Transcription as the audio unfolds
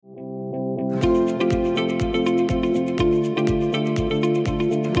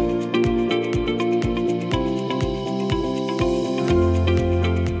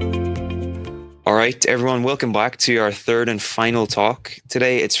right, everyone, welcome back to our third and final talk.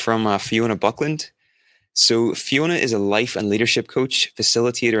 Today it's from Fiona Buckland. So, Fiona is a life and leadership coach,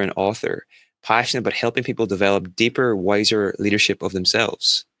 facilitator, and author, passionate about helping people develop deeper, wiser leadership of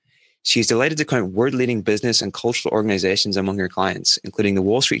themselves. She's delighted to count world-leading business and cultural organizations among her clients, including the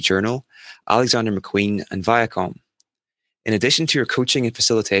Wall Street Journal, Alexander McQueen, and Viacom. In addition to her coaching and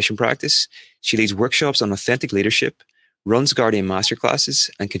facilitation practice, she leads workshops on authentic leadership, runs Guardian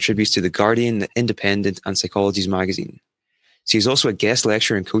masterclasses, and contributes to The Guardian, The Independent, and Psychologies magazine. She is also a guest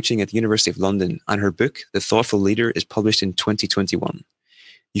lecturer in coaching at the University of London, and her book, The Thoughtful Leader, is published in 2021.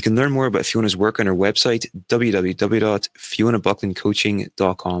 You can learn more about Fiona's work on her website,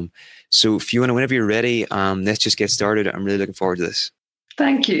 www.fionabucklandcoaching.com. So, Fiona, whenever you're ready, let's just get started. I'm really looking forward to this.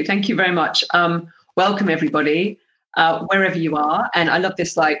 Thank you. Thank you very much. Welcome, everybody, wherever you are. And I love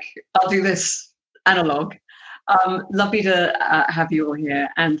this, I'll do this analog. Lovely to have you all here,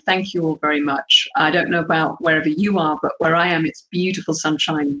 and thank you all very much. I don't know about wherever you are, but where I am, it's beautiful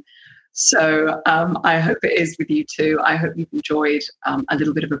sunshine. So I hope it is with you too. I hope you've enjoyed a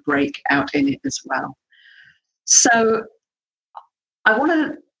little bit of a break out in it as well. So I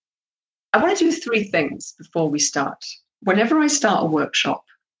want to do three things before we start. Whenever I start a workshop,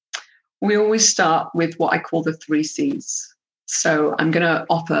 we always start with what I call the 3 C's. So I'm going to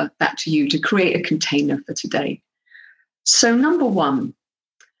offer that to you to create a container for today. So number 1,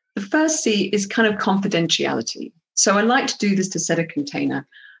 the first C is kind of confidentiality. So I like to do this to set a container.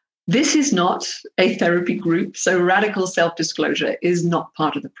 This is not a therapy group, so radical self-disclosure is not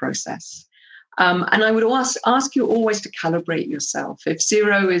part of the process. And I would ask you always to calibrate yourself. If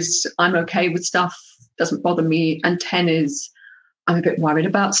 0 is I'm okay with stuff, doesn't bother me, and 10 is I'm a bit worried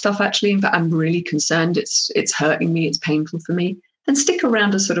about stuff, actually. In fact, I'm really concerned. It's hurting me. It's painful for me. Then stick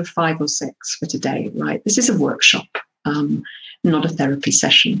around a sort of 5 or 6 for today, right? This is a workshop, not a therapy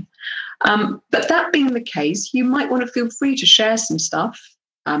session. But that being the case, you might want to feel free to share some stuff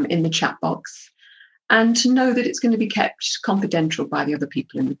in the chat box, and to know that it's going to be kept confidential by the other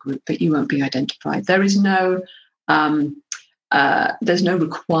people in the group, that you won't be identified. There's no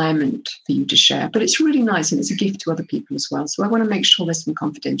requirement for you to share, but it's really nice and it's a gift to other people as well. So I want to make sure there's some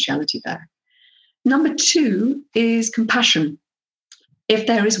confidentiality there. Number 2 is compassion. If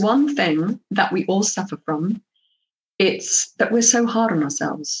there is one thing that we all suffer from, it's that we're so hard on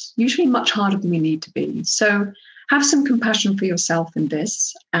ourselves, usually much harder than we need to be. So have some compassion for yourself in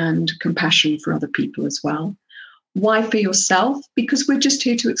this, and compassion for other people as well. Why for yourself? Because we're just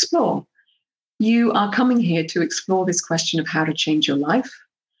here to explore. You are coming here to explore this question of how to change your life,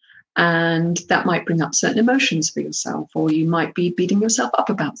 and that might bring up certain emotions for yourself, or you might be beating yourself up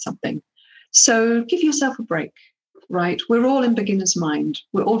about something. So give yourself a break, right? We're all in beginner's mind.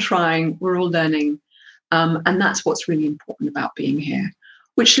 We're all trying, we're all learning, and that's what's really important about being here.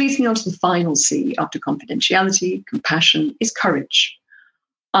 Which leads me on to the final C after confidentiality, compassion, is courage.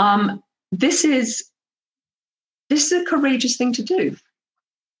 This is a courageous thing to do.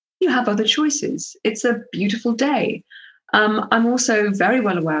 You have other choices. It's a beautiful day. I'm also very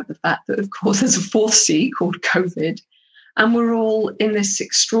well aware of the fact that, of course, there's a 4th C called COVID, and we're all in this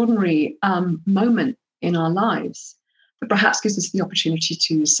extraordinary moment in our lives that perhaps gives us the opportunity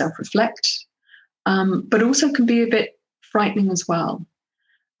to self-reflect, but also can be a bit frightening as well.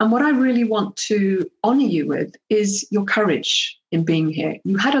 And what I really want to honor you with is your courage in being here.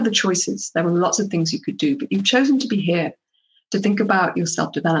 You had other choices. There were lots of things you could do, but you've chosen to be here, to think about your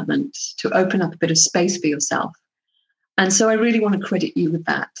self-development, to open up a bit of space for yourself. And so I really want to credit you with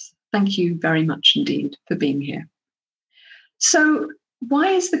that. Thank you very much indeed for being here. So why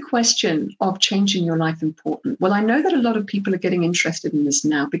is the question of changing your life important? Well, I know that a lot of people are getting interested in this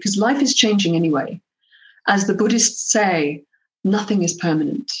now because life is changing anyway. As the Buddhists say, nothing is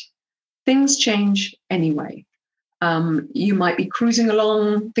permanent. Things change anyway. You might be cruising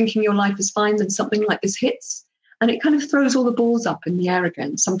along thinking your life is fine, then something like this hits, and it kind of throws all the balls up in the air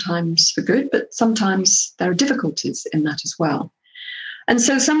again, sometimes for good, but sometimes there are difficulties in that as well. And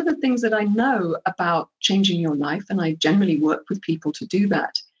so some of the things that I know about changing your life, and I generally work with people to do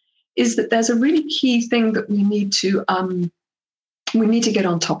that, is that there's a really key thing that we need to get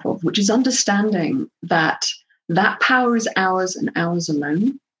on top of, which is understanding that power is ours and ours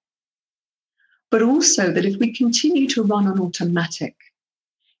alone. But also that if we continue to run on automatic,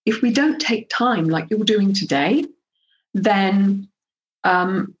 if we don't take time like you're doing today, then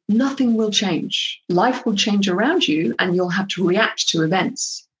nothing will change. Life will change around you and you'll have to react to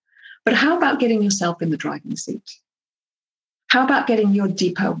events. But how about getting yourself in the driving seat? How about getting your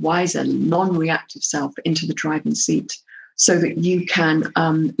deeper, wiser, non-reactive self into the driving seat so that you can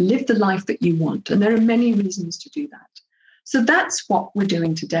live the life that you want? And there are many reasons to do that. So that's what we're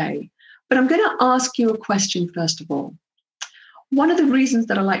doing today. But I'm going to ask you a question first of all. One of the reasons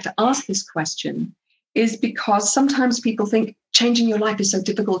that I like to ask this question is because sometimes people think changing your life is so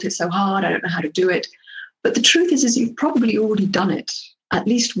difficult, it's so hard, I don't know how to do it. But the truth is you've probably already done it at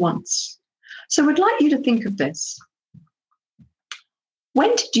least once. So I'd like you to think of this.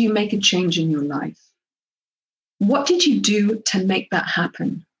 When did you make a change in your life? What did you do to make that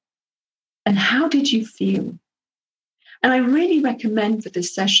happen? And how did you feel? And I really recommend for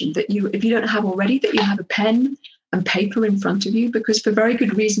this session that you, if you don't have already, that you have a pen and paper in front of you, because for very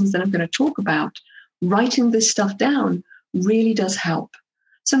good reasons that I'm going to talk about, writing this stuff down really does help.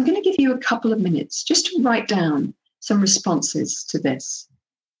 So I'm going to give you a couple of minutes just to write down some responses to this.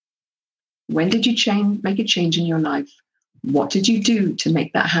 When did you make a change in your life? What did you do to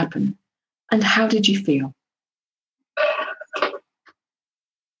make that happen? And how did you feel?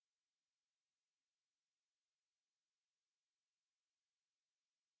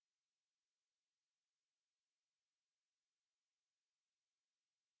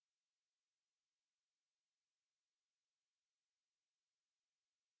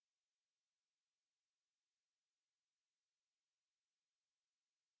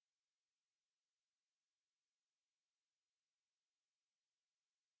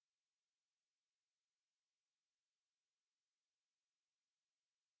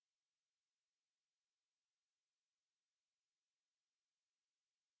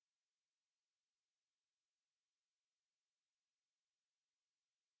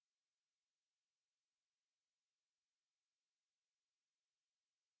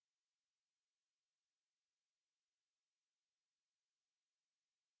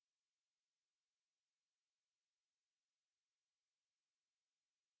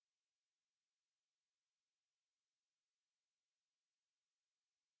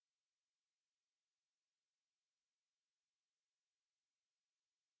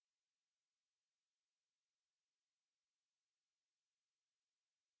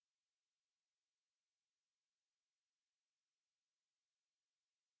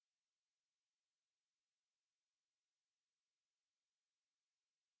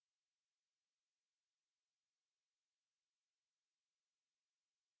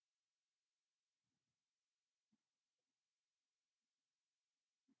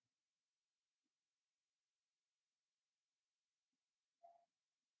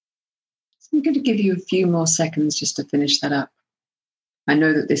 I'm going to give you a few more seconds just to finish that up. I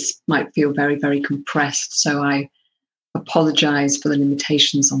know that this might feel very, very compressed, so I apologize for the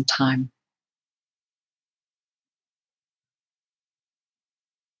limitations on time.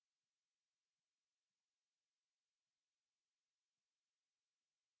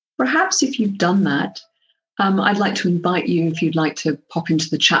 Perhaps if you've done that, I'd like to invite you, if you'd like to pop into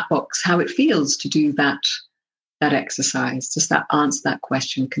the chat box, how it feels to do that exercise. Just that answer that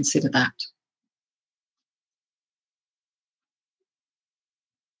question, consider that.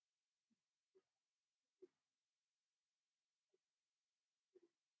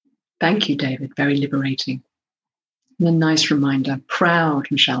 Thank you, David. Very liberating. And a nice reminder.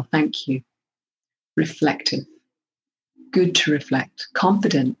 Proud, Michelle. Thank you. Reflective. Good to reflect.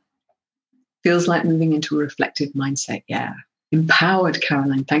 Confident. Feels like moving into a reflective mindset. Yeah. Empowered,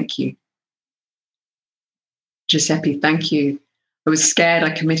 Caroline. Thank you. Giuseppe, thank you. I was scared. I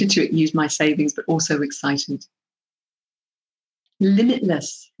committed to it, used my savings, but also excited.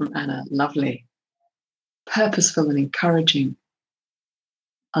 Limitless from Anna. Lovely. Purposeful and encouraging.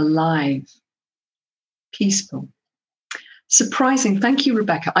 Alive. Peaceful. Surprising. Thank you,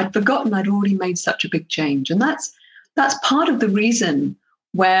 Rebecca. I'd forgotten I'd already made such a big change. And that's part of the reason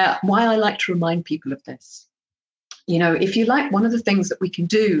why I like to remind people of this. You know, if you like, one of the things that we can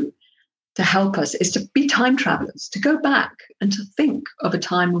do to help us is to be time travelers, to go back and to think of a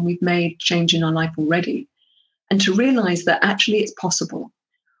time when we've made change in our life already, and to realize that actually it's possible.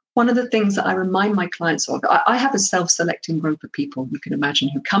 One of the things that I remind my clients of, I have a self-selecting group of people, you can imagine,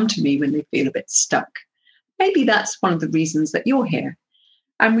 who come to me when they feel a bit stuck. Maybe that's one of the reasons that you're here.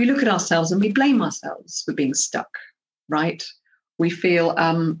 And we look at ourselves and we blame ourselves for being stuck, right? We feel,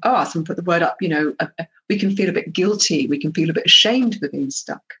 someone put the word up, we can feel a bit guilty. We can feel a bit ashamed for being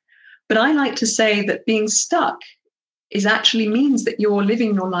stuck. But I like to say that being stuck actually means that you're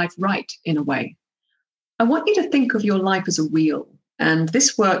living your life right in a way. I want you to think of your life as a wheel. And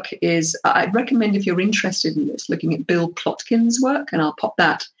this work is, I'd recommend, if you're interested in this, looking at Bill Plotkin's work, and I'll pop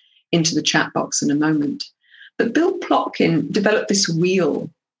that into the chat box in a moment. But Bill Plotkin developed this wheel,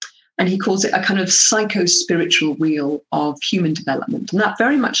 and he calls it a kind of psycho-spiritual wheel of human development. And that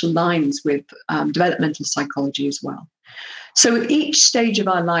very much aligns with developmental psychology as well. So at each stage of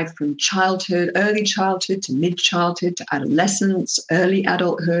our life, from childhood, early childhood to mid-childhood to adolescence, early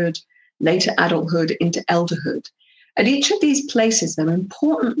adulthood, later adulthood into elderhood. At each of these places, there are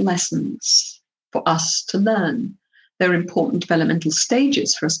important lessons for us to learn. There are important developmental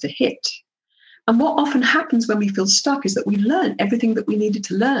stages for us to hit. And what often happens when we feel stuck is that we learn everything that we needed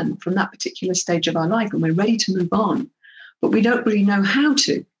to learn from that particular stage of our life and we're ready to move on, but we don't really know how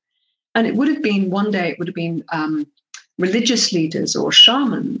to. And it would have been one day, it would have been religious leaders or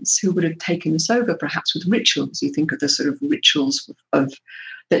shamans who would have taken us over, perhaps with rituals. You think of the sort of rituals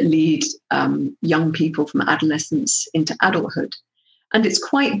that lead young people from adolescence into adulthood. And it's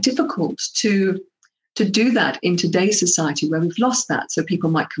quite difficult to do that in today's society where we've lost that. So people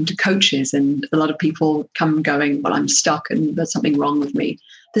might come to coaches and a lot of people come going, well, I'm stuck and there's something wrong with me.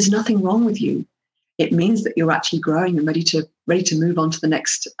 There's nothing wrong with you. It means that you're actually growing and ready to move on to the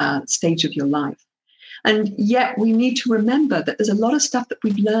next stage of your life. And yet we need to remember that there's a lot of stuff that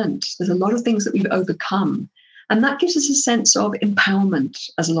we've learned. There's a lot of things that we've overcome. And that gives us a sense of empowerment,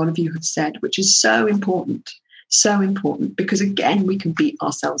 as a lot of you have said, which is so important, because again, we can beat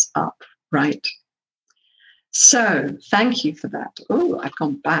ourselves up, right? So thank you for that. Oh, I've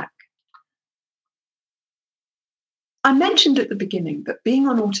gone back. I mentioned at the beginning that being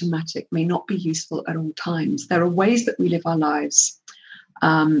on automatic may not be useful at all times. There are ways that we live our lives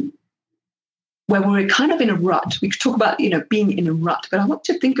where we're kind of in a rut. We could talk about, being in a rut, but I want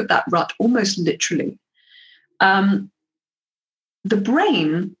to think of that rut almost literally. The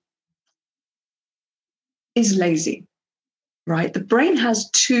brain is lazy, right? The brain has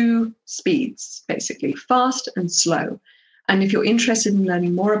two speeds, basically, fast and slow. And if you're interested in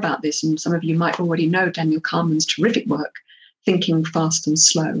learning more about this, and some of you might already know Daniel Kahneman's terrific work, Thinking Fast and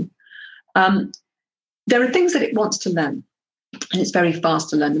Slow, there are things that it wants to learn. And it's very fast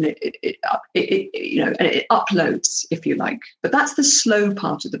to learn, and it uploads, if you like. But that's the slow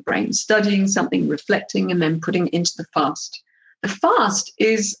part of the brain, studying something, reflecting, and then putting it into the fast. The fast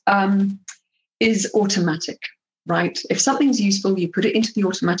is automatic, right? If something's useful, you put it into the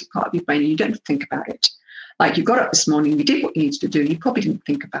automatic part of your brain and you don't think about it. Like you got up this morning, you did what you needed to do, you probably didn't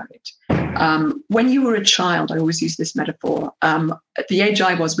think about it. When you were a child, I always use this metaphor. At the age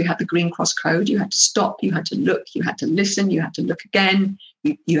I was, we had the Green Cross Code. You had to stop, you had to look, you had to listen, you had to look again,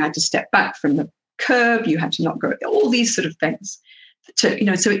 you had to step back from the curb, you had to not go, all these sort of things. So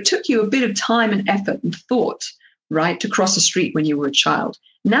it took you a bit of time and effort and thought, right, to cross the street when you were a child.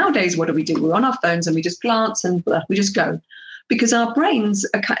 Nowadays, what do? We're on our phones and we just glance and we just go. Because our brains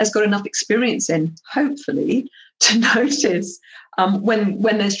has got enough experience in, hopefully, to notice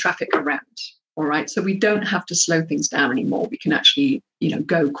when there's traffic around. All right, so we don't have to slow things down anymore. We can actually,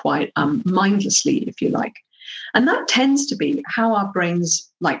 go quite mindlessly, if you like. And that tends to be how our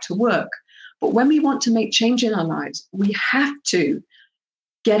brains like to work. But when we want to make change in our lives, we have to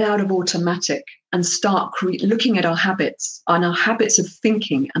get out of automatic and start looking at our habits and our habits of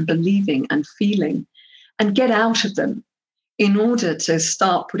thinking and believing and feeling, and get out of them in order to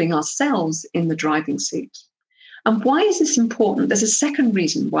start putting ourselves in the driving seat. And why is this important? There's a second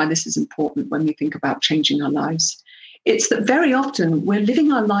reason why this is important when we think about changing our lives. It's that very often we're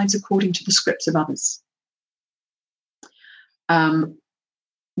living our lives according to the scripts of others. The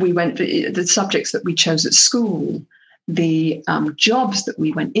subjects that we chose at school, the jobs that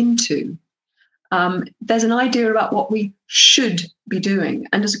we went into. There's an idea about what we should be doing.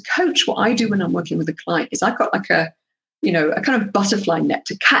 And as a coach, what I do when I'm working with a client is I've got like a kind of butterfly net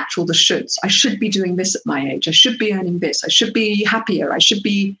to catch all the shoulds. I should be doing this at my age. I should be earning this. I should be happier. I should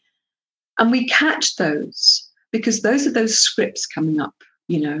be. And we catch those because those are those scripts coming up,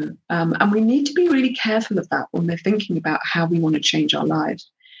 and we need to be really careful of that when we're thinking about how we want to change our lives,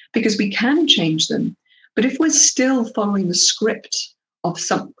 because we can change them. But if we're still following the script of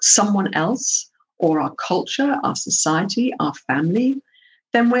someone else or our culture, our society, our family,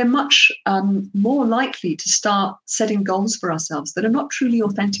 then we're much more likely to start setting goals for ourselves that are not truly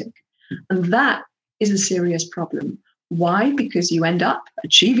authentic. And that is a serious problem. Why? Because you end up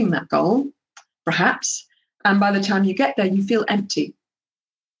achieving that goal, perhaps, and by the time you get there, you feel empty.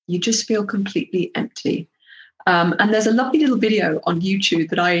 You just feel completely empty. And there's a lovely little video on YouTube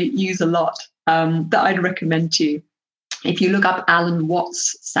that I use a lot that I'd recommend to you. If you look up Alan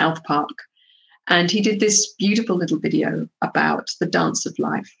Watts' South Park, and he did this beautiful little video about the dance of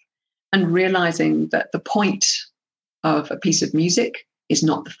life and realizing that the point of a piece of music is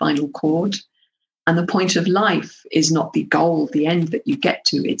not the final chord. And the point of life is not the goal, the end that you get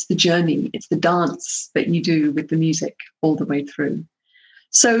to. It's the journey. It's the dance that you do with the music all the way through.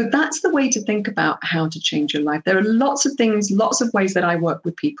 So that's the way to think about how to change your life. There are lots of things, lots of ways that I work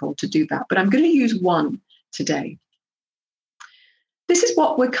with people to do that. But I'm going to use one today. This is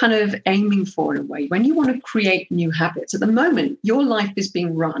what we're kind of aiming for in a way. When you want to create new habits, at the moment, your life is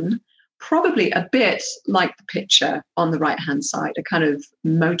being run probably a bit like the picture on the right-hand side, a kind of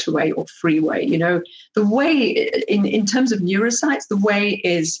motorway or freeway. The way, in terms of neuroscience, the way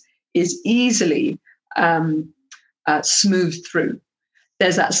is easily smoothed through.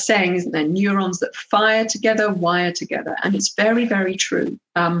 There's that saying, isn't there? Neurons that fire together, wire together. And it's very, very true.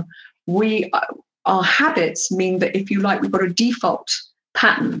 Our habits mean that, if you like, we've got a default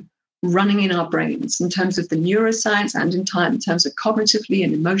pattern running in our brains in terms of the neuroscience and in terms of cognitively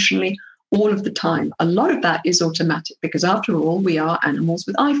and emotionally, all of the time. A lot of that is automatic because, after all, we are animals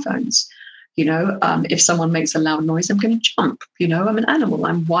with iPhones. If someone makes a loud noise, I'm going to jump. I'm an animal.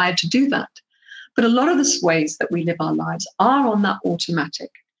 I'm wired to do that. But a lot of the ways that we live our lives are on that automatic.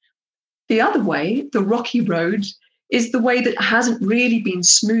 The other way, the rocky road, is the way that hasn't really been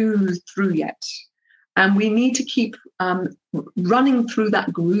smoothed through yet. And we need to keep running through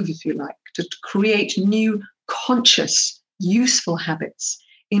that groove, if you like, to create new, conscious, useful habits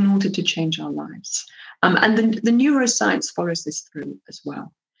in order to change our lives. And the neuroscience follows this through as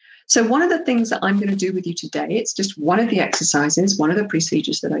well. So one of the things that I'm going to do with you today, it's just one of the exercises, one of the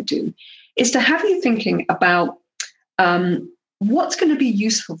procedures that I do, is to have you thinking about what's going to be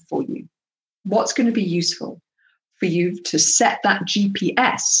useful for you. What's going to be useful for you to set that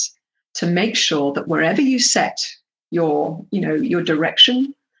GPS to make sure that wherever you set your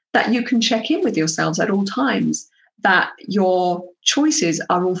direction, that you can check in with yourselves at all times, that your choices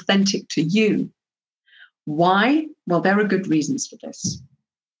are authentic to you. Why? Well, there are good reasons for this.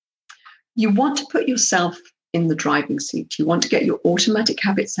 You want to put yourself in the driving seat. You want to get your automatic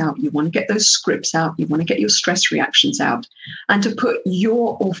habits out. You want to get those scripts out. You want to get your stress reactions out, and to put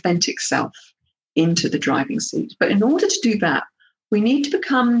your authentic self into the driving seat. But in order to do that, we need to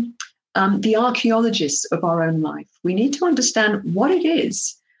become the archaeologists of our own life. We need to understand what it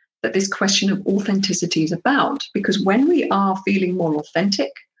is that this question of authenticity is about. Because when we are feeling more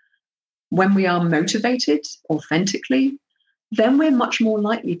authentic, when we are motivated authentically, then we're much more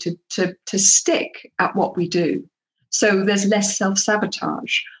likely to stick at what we do. So there's less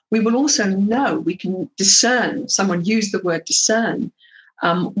self-sabotage. We will also know, we can discern, someone used the word discern,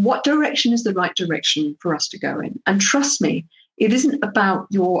 what direction is the right direction for us to go in. And trust me, it isn't about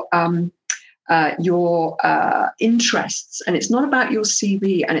your interests, and it's not about your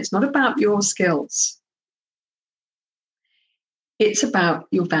CV, and it's not about your skills. It's about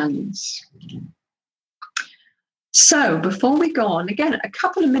your values. So before we go on, again, a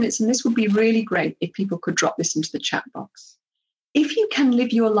couple of minutes, and this would be really great if people could drop this into the chat box. If you can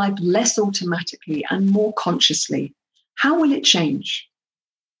live your life less automatically and more consciously, how will it change?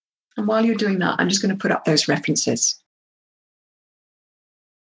 And while you're doing that, I'm just going to put up those references.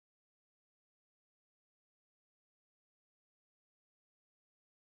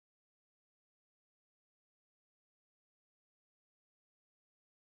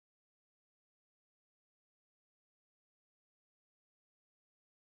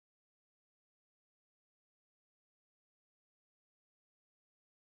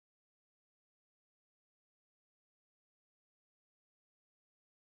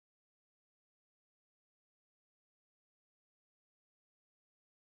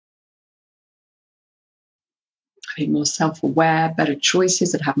 Be more self-aware, better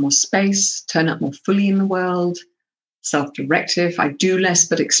choices that have more space, turn up more fully in the world, self-directive. I do less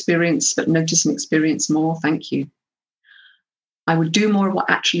but notice and experience more. Thank you. I would do more of what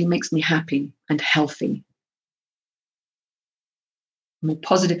actually makes me happy and healthy. More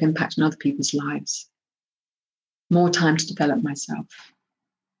positive impact on other people's lives. More time to develop myself.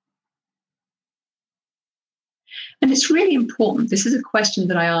 And it's really important. This is a question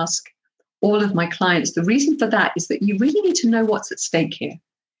that I ask all of my clients. The reason for that is that you really need to know what's at stake here.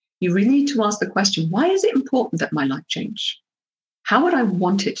 You really need to ask the question, why is it important that my life change? How would I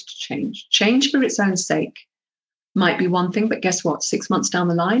want it to change? Change for its own sake might be one thing, but guess what? 6 months down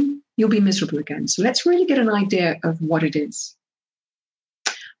the line, you'll be miserable again. So let's really get an idea of what it is.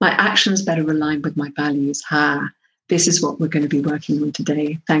 My actions better align with my values. This is what we're going to be working on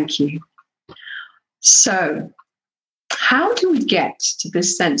today. Thank you. So how do we get to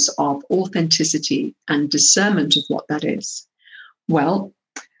this sense of authenticity and discernment of what that is? Well,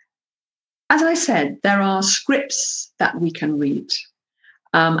 as I said, there are scripts that we can read.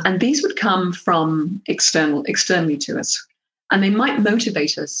 And these would come from externally to us. And they might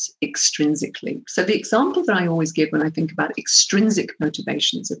motivate us extrinsically. So the example that I always give when I think about extrinsic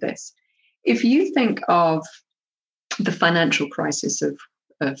motivations of this, if you think of the financial crisis of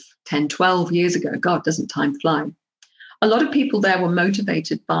 10, 12 years ago, God, doesn't time fly? A lot of people there were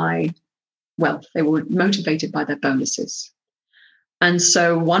motivated by their bonuses. And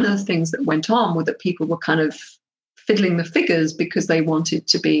so one of the things that went on was that people were kind of fiddling the figures because they wanted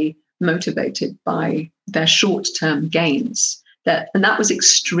to be motivated by their short-term gains. And that was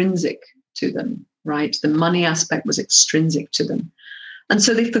extrinsic to them, right? The money aspect was extrinsic to them. And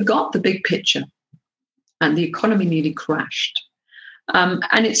so they forgot the big picture, and the economy nearly crashed.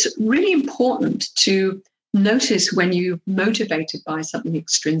 And it's really important to notice when you're motivated by something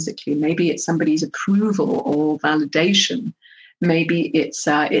extrinsically. Maybe it's somebody's approval or validation. Maybe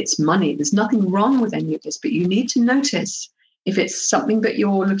it's money. There's nothing wrong with any of this, but you need to notice if it's something that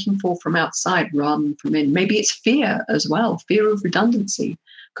you're looking for from outside rather than from in. Maybe it's fear as well. Fear of redundancy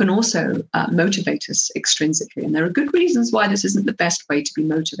can also motivate us extrinsically. And there are good reasons why this isn't the best way to be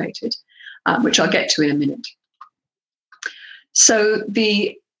motivated, which I'll get to in a minute. So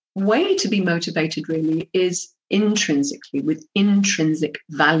the way to be motivated really is intrinsically, with intrinsic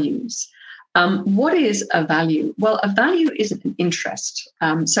values. What is a value? Well, a value is an interest.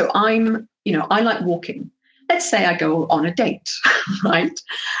 So I like walking. Let's say I go on a date, right?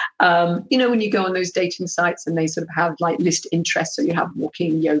 When you go on those dating sites and they sort of have like list interests, so you have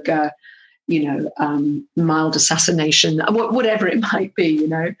walking, yoga, mild assassination, whatever it might be,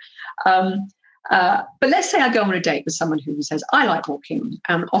 But let's say I go on a date with someone who says, I like walking,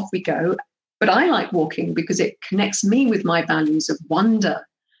 and off we go. But I like walking because it connects me with my values of wonder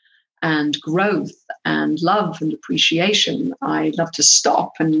and growth and love and appreciation. I love to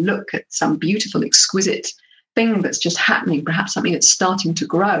stop and look at some beautiful, exquisite thing that's just happening, perhaps something that's starting to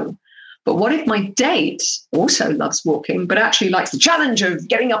grow. But what if my date also loves walking, but actually likes the challenge of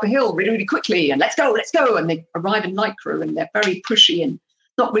getting up a hill really, really quickly and let's go. And they arrive in Lycra and they're very pushy and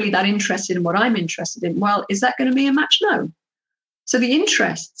not really that interested in what I'm interested in. Well, is that going to be a match? No. So the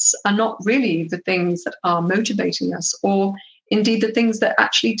interests are not really the things that are motivating us, or indeed the things that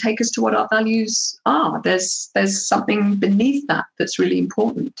actually take us to what our values are. There's something beneath that that's really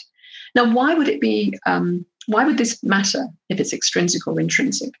important. Now, why would this matter if it's extrinsic or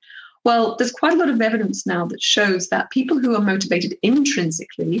intrinsic? Well, there's quite a lot of evidence now that shows that people who are motivated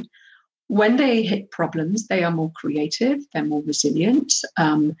intrinsically, when they hit problems, they are more creative, they're more resilient,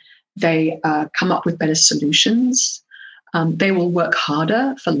 they come up with better solutions, they will work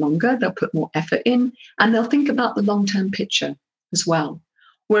harder for longer, they'll put more effort in, and they'll think about the long-term picture as well.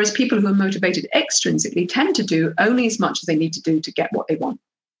 Whereas people who are motivated extrinsically tend to do only as much as they need to do to get what they want.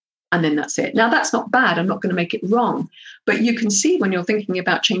 And then that's it. Now, that's not bad. I'm not going to make it wrong. But you can see when you're thinking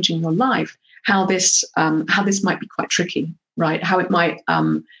about changing your life, how this might be quite tricky, right? How it might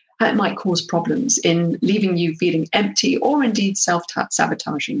cause problems in leaving you feeling empty, or indeed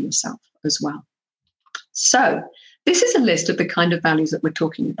self-sabotaging yourself as well. So this is a list of the kind of values that we're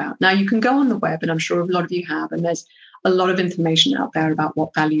talking about. Now, you can go on the web, and I'm sure a lot of you have, and there's a lot of information out there about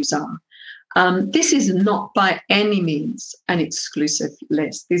what values are. This is not by any means an exclusive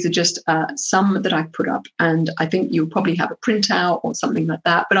list. These are just some that I've put up, and I think you'll probably have a printout or something like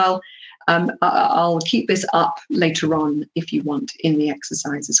that, but I'll keep this up later on if you want in the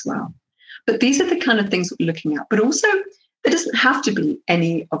exercise as well. But these are the kind of things that we're looking at, but also there doesn't have to be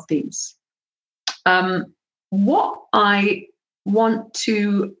any of these. What I want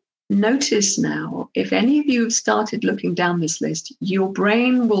to notice now, if any of you have started looking down this list, your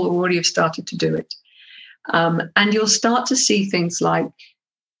brain will already have started to do it. And you'll start to see things like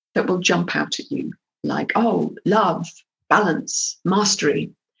that will jump out at you, like, oh, love, balance, mastery.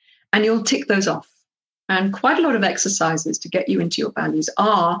 And you'll tick those off. And quite a lot of exercises to get you into your values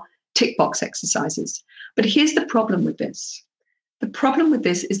are tick box exercises. But here's the problem with this. The problem with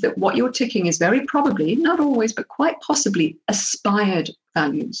this is that what you're ticking is very probably, not always, but quite possibly aspired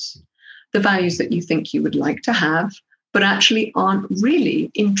values. The values that you think you would like to have, but actually aren't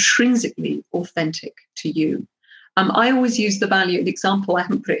really intrinsically authentic to you. I always use the example, I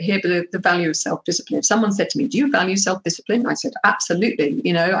haven't put it here, but the value of self-discipline. If someone said to me, do you value self-discipline? I said, absolutely.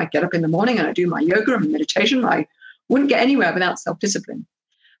 I get up in the morning and I do my yoga and meditation. I wouldn't get anywhere without self-discipline.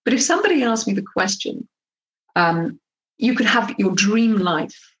 But if somebody asked me the question, you could have your dream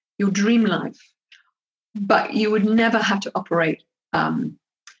life, but you would never have to operate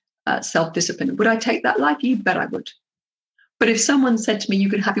self-discipline. Would I take that life? You bet I would. But if someone said to me, you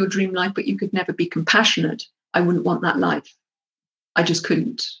could have your dream life, but you could never be compassionate, I wouldn't want that life. I just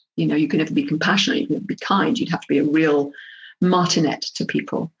couldn't. You can never be compassionate, you can never be kind. You'd have to be a real martinet to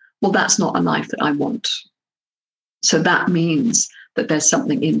people. Well, that's not a life that I want. So that means that there's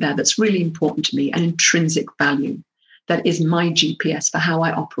something in there that's really important to me, an intrinsic value that is my GPS for how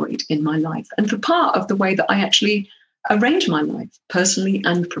I operate in my life and for part of the way that I actually arrange my life personally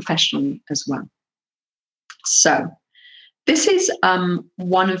and professionally as well. So this is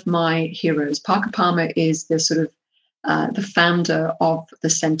one of my heroes. Parker Palmer is the sort of the founder of the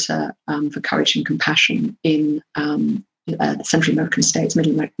Center for Courage and Compassion in Central American states,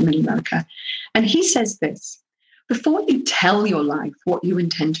 Middle America. And he says this: before you tell your life what you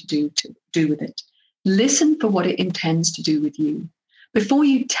intend to do with it, listen for what it intends to do with you. Before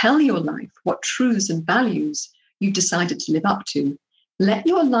you tell your life what truths and values you've decided to live up to, let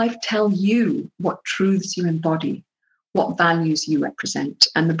your life tell you what truths you embody, what values you represent.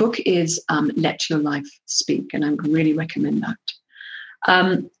 And the book is Let Your Life Speak, and I would really recommend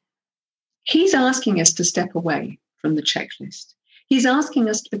that. He's asking us to step away from the checklist. He's asking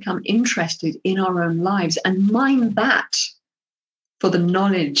us to become interested in our own lives and mine that for the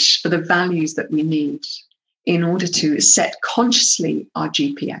knowledge, for the values that we need in order to set consciously our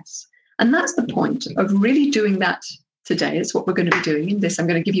GPS. And that's the point of really doing that today. It's what we're going to be doing in this. I'm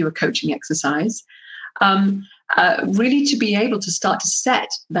going to give you a coaching exercise, really to be able to start to set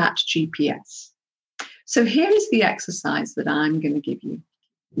that GPS. So here is the exercise that I'm going to give you.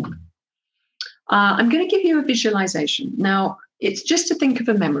 I'm going to give you a visualization. Now, it's just to think of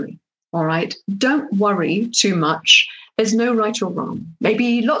a memory, all right? Don't worry too much. There's no right or wrong.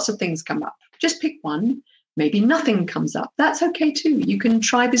 Maybe lots of things come up. Just pick one. Maybe nothing comes up. That's okay too. You can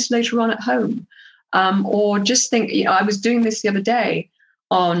try this later on at home. Or just think, I was doing this the other day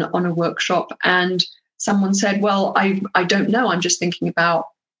on a workshop, and someone said, well, I don't know. I'm just thinking about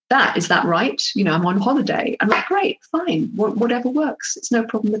that. Is that right? I'm on holiday. I'm like, great, fine, whatever works. It's no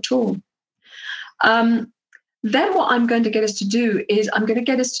problem at all. Then what I'm going to get us to do is I'm going to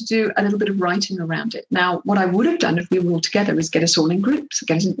get us to do a little bit of writing around it. Now, what I would have done if we were all together is get us all in groups,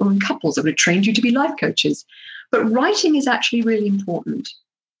 get us all in couples. I would have trained you to be life coaches. But writing is actually really important.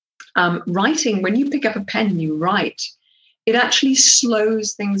 Writing, when you pick up a pen and you write, it actually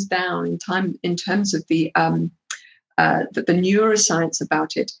slows things down in terms of the neuroscience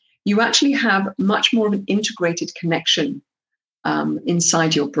about it. You actually have much more of an integrated connection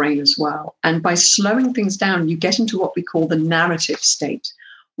inside your brain as well. And by slowing things down, you get into what we call the narrative state.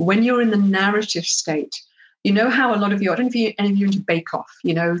 When you're in the narrative state, you know how a lot of you, I don't know if any of you into Bake Off,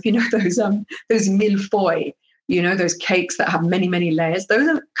 if you know those millefeuille, those cakes that have many, many layers, those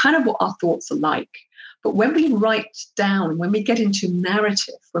are kind of what our thoughts are like. But when we write down, when we get into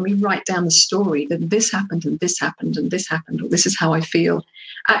narrative, when we write down the story that this happened and this happened and this happened, or this is how I feel,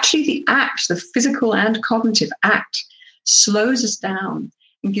 actually the act, the physical and cognitive act, slows us down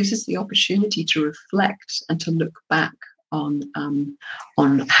and gives us the opportunity to reflect and to look back on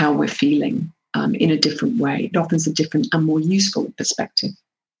how we're feeling in a different way. It offers a different and more useful perspective.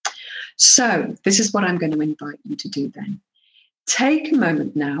 So this is what I'm going to invite you to do then. Take a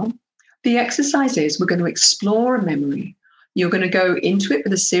moment now. The exercise is we're going to explore a memory. You're going to go into it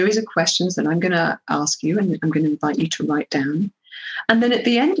with a series of questions that I'm going to ask you, and I'm going to invite you to write down. And then at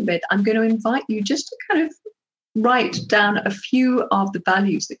the end of it, I'm going to invite you just to kind of write down a few of the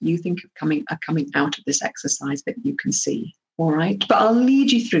values that you think are coming out of this exercise that you can see. All right. But I'll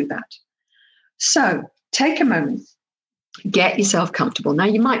lead you through that. So take a moment, get yourself comfortable. Now,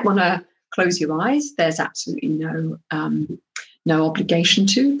 you might want to close your eyes. There's absolutely no obligation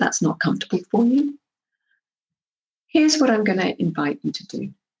to. That's not comfortable for you. Here's what I'm going to invite you to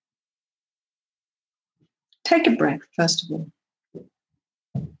do. Take a breath, first of all.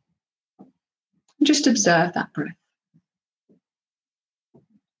 Just observe that breath.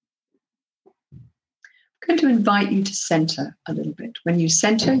 I'm going to invite you to center a little bit. When you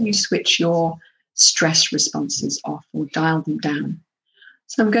center, you switch your stress responses off or dial them down.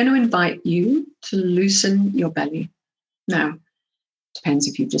 So I'm going to invite you to loosen your belly. Now, depends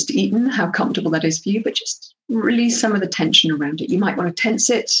if you've just eaten, how comfortable that is for you, but just release some of the tension around it. You might want to tense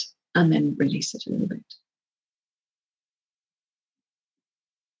it and then release it a little bit.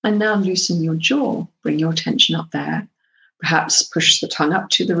 And now loosen your jaw. Bring your attention up there. Perhaps push the tongue up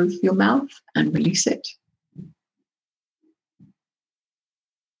to the roof of your mouth and release it.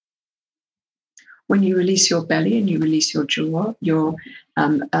 When you release your belly and you release your jaw, you're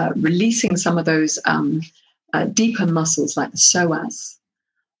releasing some of those deeper muscles like the psoas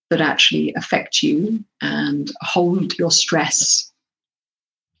that actually affect you and hold your stress.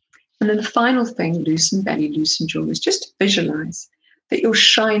 And then the final thing, loosen belly, loosen jaw, is just to visualize that you're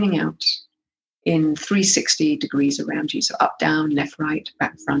shining out in 360 degrees around you. So up, down, left, right,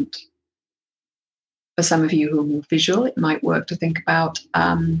 back, front. For some of you who are more visual, it might work to think about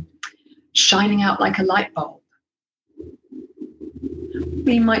shining out like a light bulb.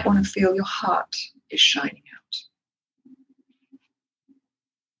 You might want to feel your heart is shining out.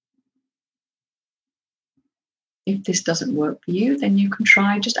 If this doesn't work for you, then you can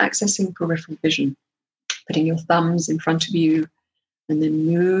try just accessing peripheral vision, putting your thumbs in front of you and then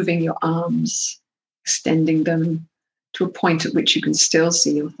moving your arms, extending them to a point at which you can still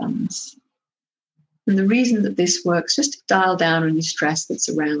see your thumbs. And the reason that this works, just to dial down any stress that's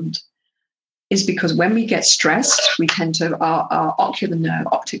around, is because when we get stressed, we tend to, our optic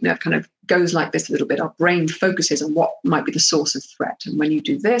nerve kind of goes like this a little bit. Our brain focuses on what might be the source of threat. And when you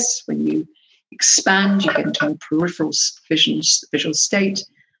do this, when you expand, you get into a peripheral visual state,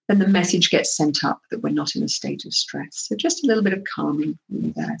 then the message gets sent up that we're not in a state of stress. So just a little bit of calming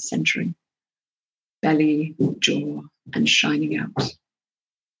there, centering belly, jaw, and shining out.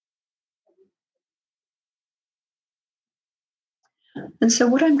 And so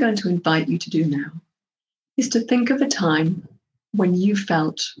what I'm going to invite you to do now is to think of a time when you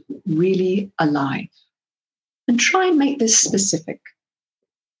felt really alive. And try and make this specific.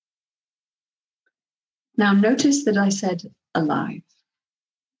 Now, notice that I said alive.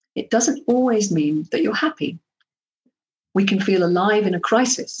 It doesn't always mean that you're happy. We can feel alive in a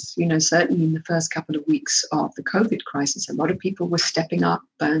crisis. Certainly in the first couple of weeks of the COVID crisis, a lot of people were stepping up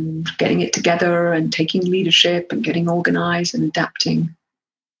and getting it together and taking leadership and getting organized and adapting,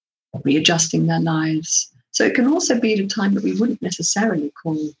 readjusting their lives. So it can also be at a time that we wouldn't necessarily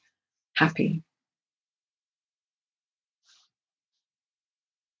call happy.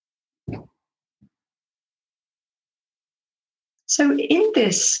 So in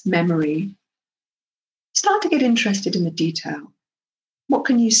this memory, start to get interested in the detail. What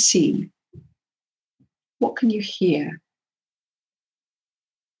can you see? What can you hear?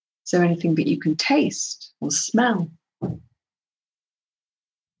 Is there anything that you can taste or smell?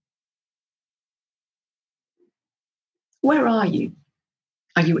 Where are you?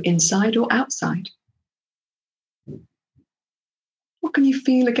 Are you inside or outside? What can you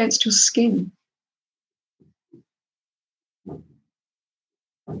feel against your skin?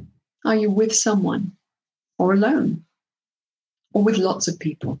 Are you with someone or alone or with lots of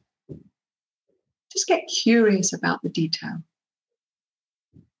people? Just get curious about the detail.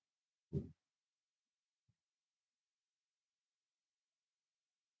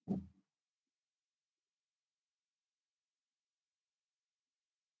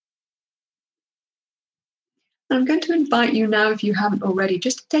 And I'm going to invite you now, if you haven't already,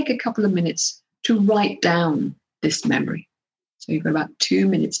 just to take a couple of minutes to write down this memory. So you've got about 2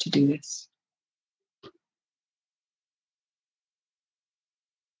 minutes to do this.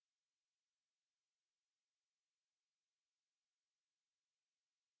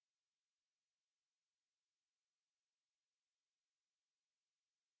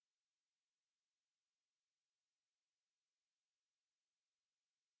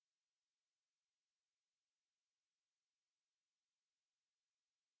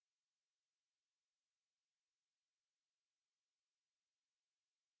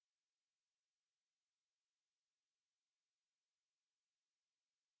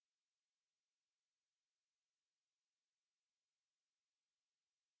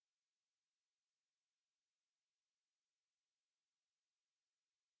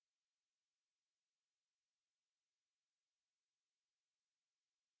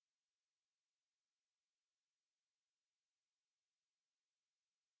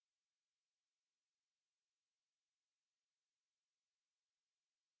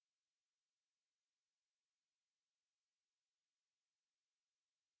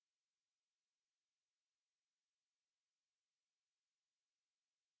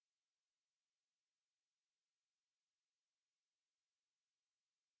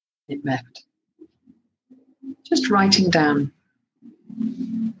 It left. Just writing down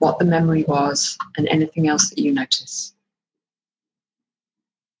what the memory was and anything else that you notice.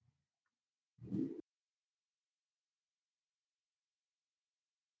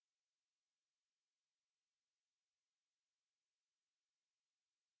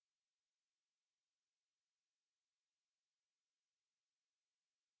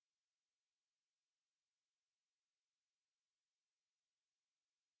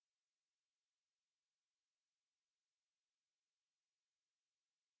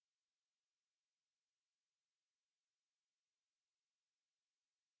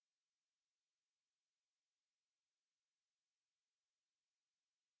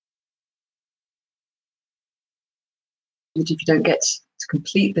 If you don't get to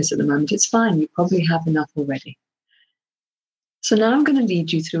complete this at the moment, it's fine. You probably have enough already. So now I'm going to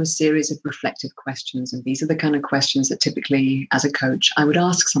lead you through a series of reflective questions. And these are the kind of questions that typically, as a coach, I would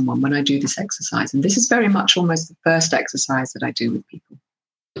ask someone when I do this exercise. And this is very much almost the first exercise that I do with people.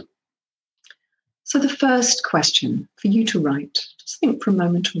 So the first question for you to write, just think for a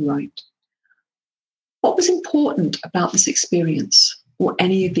moment to write. What was important about this experience or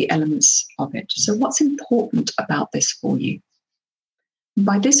any of the elements of it? So what's important about this for you? And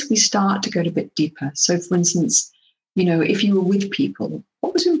by this, we start to go a bit deeper. So for instance, if you were with people, what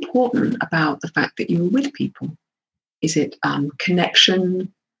what was important about the fact that you were with people? Is it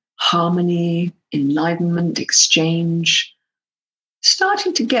connection, harmony, enlivenment, exchange?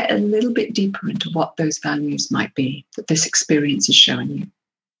 Starting to get a little bit deeper into what those values might be that this experience is showing you.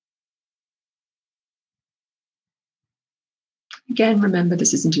 Again, remember,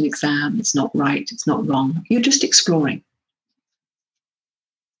 this isn't an exam. It's not right. It's not wrong. You're just exploring.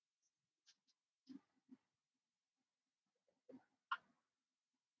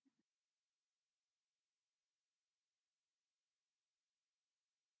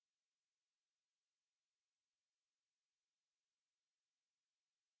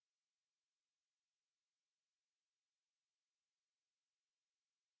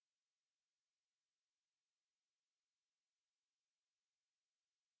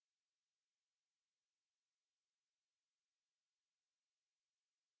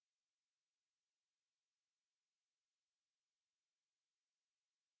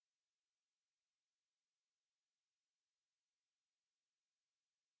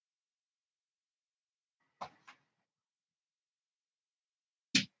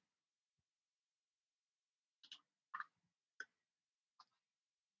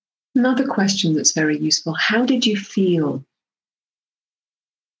 Another question that's very useful: how did you feel?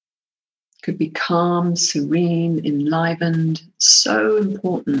 Could be calm, serene, enlivened. So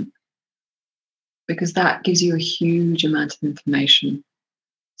important, because that gives you a huge amount of information.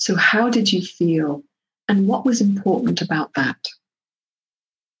 So, how did you feel? And what was important about that?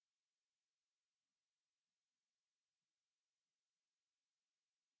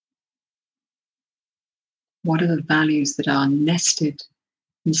 What are the values that are nested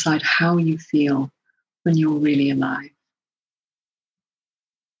inside how you feel when you're really alive?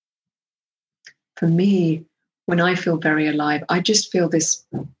 For me, when I feel very alive, I just feel this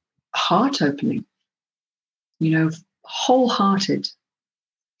heart opening, wholehearted.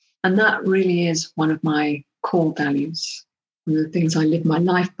 And that really is one of my core values. One of the things I live my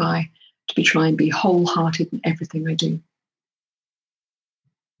life by, to try and be wholehearted in everything I do.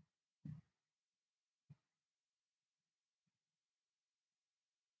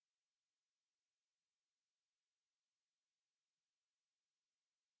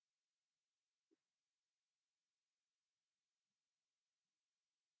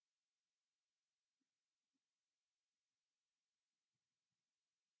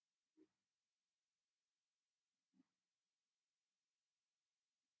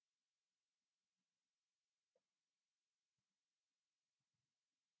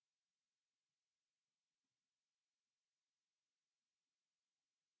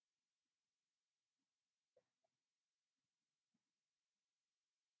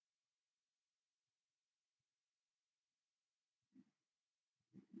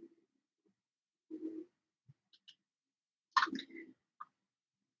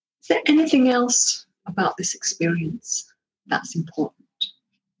 Is there anything else about this experience that's important?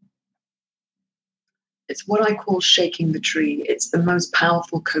 It's what I call shaking the tree. It's the most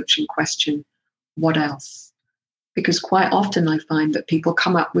powerful coaching question. What else? Because quite often I find that people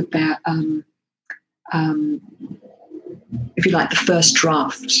come up with their, if you like, the first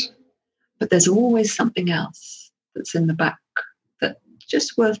draft, but there's always something else that's in the back that's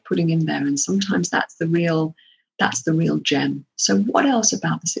just worth putting in there. And sometimes that's the real gem. So what else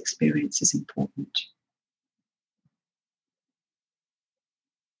about this experience is important?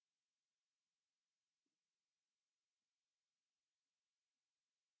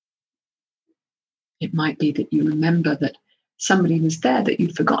 It might be that you remember that somebody was there that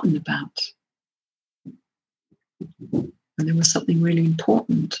you'd forgotten about. And there was something really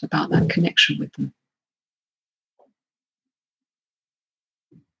important about that connection with them.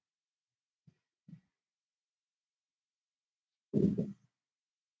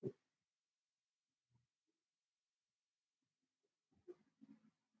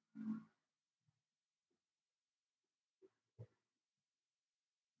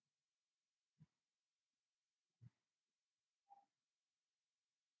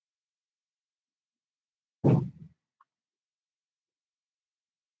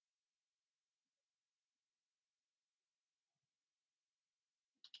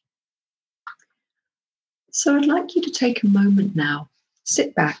 So I'd like you to take a moment now,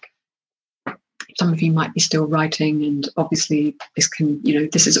 sit back. Some of you might be still writing, and obviously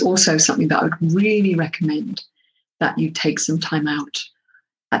this is also something that I would really recommend that you take some time out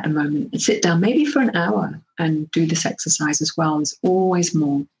at the moment and sit down, maybe for an hour, and do this exercise as well. There's always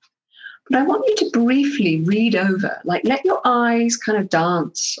more. But I want you to briefly read over, let your eyes kind of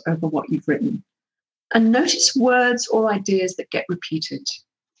dance over what you've written, and notice words or ideas that get repeated.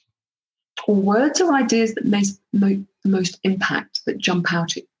 or words or ideas that make the most impact, that jump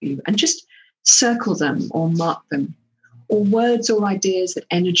out at you, and just circle them or mark them. Or words or ideas that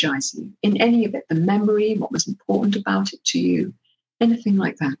energize you in any of it, the memory, what was important about it to you, anything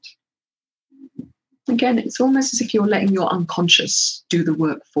like that. Again, it's almost as if you're letting your unconscious do the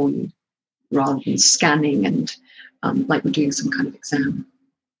work for you rather than scanning and like we're doing some kind of exam.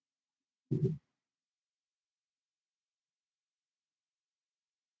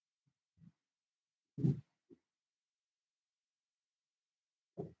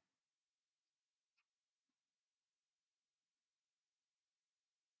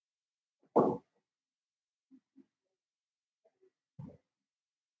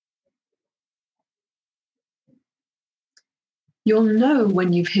 You'll know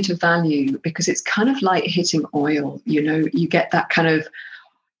when you've hit a value because it's kind of like hitting oil. You get that kind of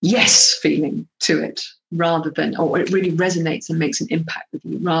yes feeling to it rather than, or it really resonates and makes an impact with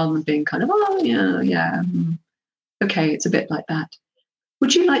you rather than being kind of, oh, yeah. Okay, it's a bit like that.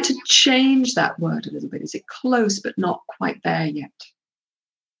 Would you like to change that word a little bit? Is it close but not quite there yet?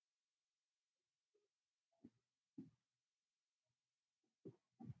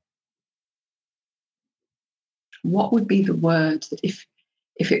 What would be the word that if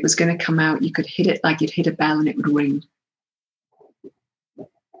it was going to come out, you could hit it like you'd hit a bell and it would ring?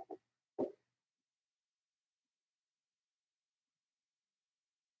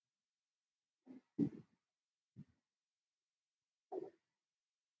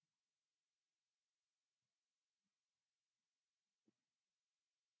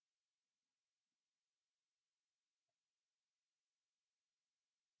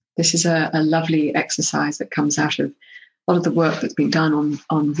 This is a lovely exercise that comes out of a lot of the work that's been done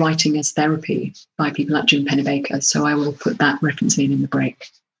on writing as therapy by people like Jim Pennebaker. So I will put that reference in the break.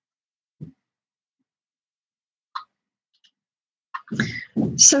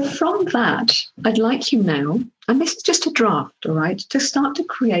 So from that, I'd like you now, and this is just a draft, all right, to start to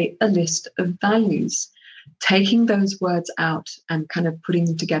create a list of values, taking those words out and kind of putting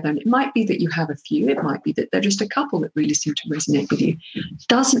them together. And it might be that you have a few, it might be that they're just a couple that really seem to resonate with you.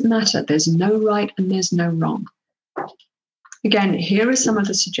 Doesn't matter. There's no right and there's no wrong. Again, here are some of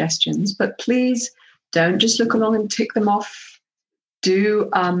the suggestions, but please don't just look along and tick them off. Do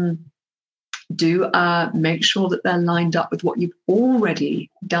make sure that they're lined up with what you've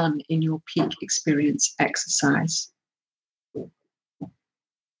already done in your peak experience exercise.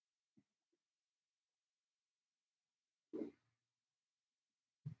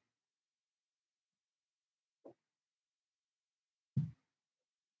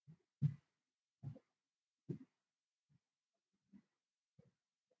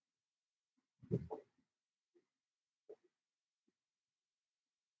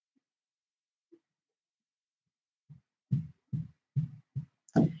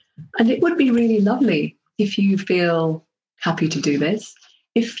 And it would be really lovely if you feel happy to do this,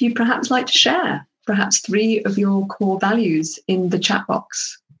 if you perhaps like to share perhaps 3 of your core values in the chat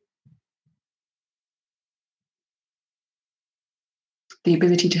box. The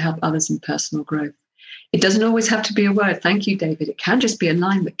ability to help others in personal growth. It doesn't always have to be a word. Thank you, David. It can just be a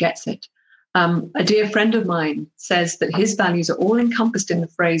line that gets it. A dear friend of mine says that his values are all encompassed in the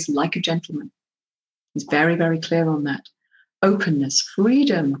phrase, like a gentleman. He's very, very clear on that. Openness,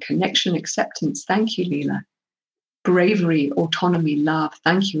 freedom, connection, acceptance. Thank you, Leela. Bravery, autonomy, love.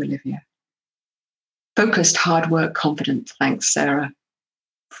 Thank you, Olivia. Focused, hard work, confidence. Thanks, Sarah.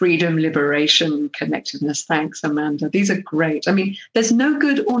 Freedom, liberation, connectedness. Thanks, Amanda. These are great. I mean, there's no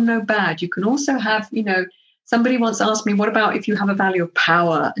good or no bad. You can also have, somebody once asked me, what about if you have a value of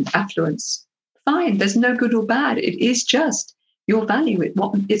power and affluence? Fine, there's no good or bad. It is just your value.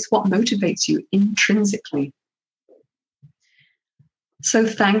 It's what motivates you intrinsically. So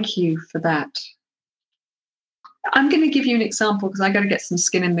thank you for that. I'm going to give you an example because I got to get some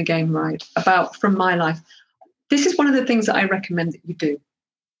skin in the game, right? From my life. This is one of the things that I recommend that you do.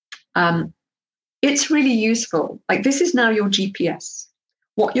 It's really useful. Like, this is now your GPS.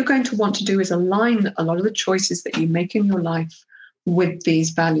 What you're going to want to do is align a lot of the choices that you make in your life with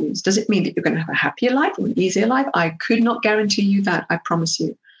these values. Does it mean that you're going to have a happier life or an easier life? I could not guarantee you that, I promise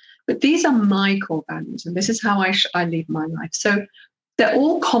you. But these are my core values, and this is how I live my life. So they're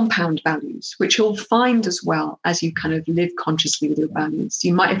all compound values, which you'll find as well as you kind of live consciously with your values.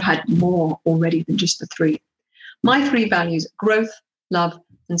 You might have had more already than just the 3. My 3 values: growth, love,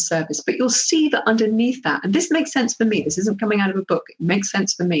 and service. But you'll see that underneath that, and this makes sense for me, this isn't coming out of a book, it makes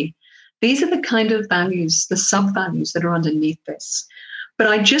sense for me. These are the kind of values, the sub-values that are underneath this. But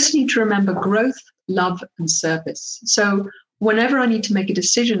I just need to remember growth, love, and service. So whenever I need to make a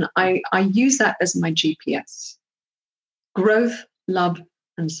decision, I use that as my GPS. Growth, love,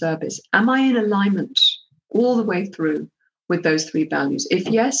 and service. Am I in alignment all the way through with those three values? If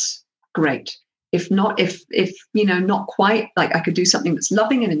yes, great. If not, if not quite, like I could do something that's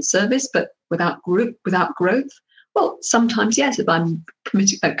loving and in service, but without growth, well, sometimes yes, if I'm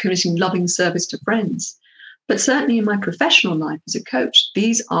committing loving service to friends. But certainly in my professional life as a coach,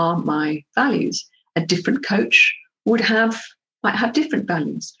 these are my values. A different coach might have different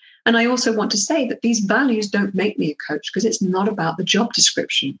values. And I also want to say that these values don't make me a coach, because it's not about the job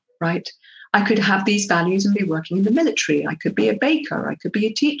description, right? I could have these values and be working in the military. I could be a baker. I could be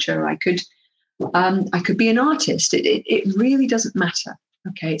a teacher. I could be an artist. It really doesn't matter.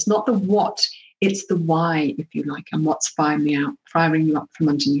 Okay, it's not the what, it's the why, if you like, and what's firing you up from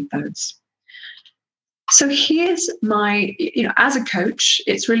underneath those. So here's my, as a coach,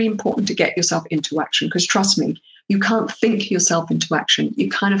 it's really important to get yourself into action, because trust me, you can't think yourself into action. You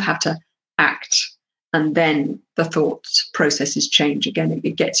kind of have to act, and then the thought processes change. Again,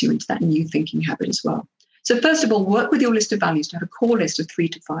 it gets you into that new thinking habit as well. So first of all, work with your list of values to have a core list of 3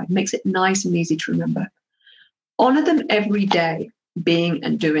 to 5. Makes it nice and easy to remember. Honor them every day, being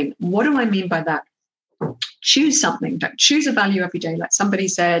and doing. What do I mean by that? Choose something. Choose a value every day. Like somebody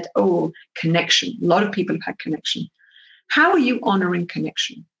said, connection. A lot of people have had connection. How are you honoring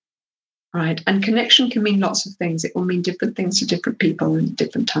connection? Right? And connection can mean lots of things. It will mean different things to different people and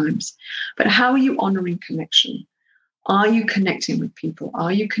different times. But how are you honoring connection? Are you connecting with people?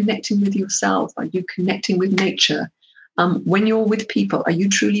 Are you connecting with yourself? Are you connecting with nature? When you're with people, are you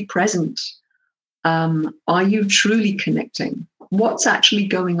truly present? Are you truly connecting? What's actually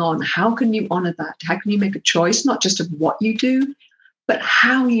going on? How can you honor that? How can you make a choice, not just of what you do, but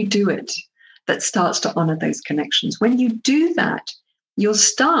how you do it, that starts to honor those connections? When you do that, you'll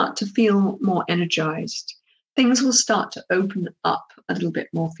start to feel more energized. Things will start to open up a little bit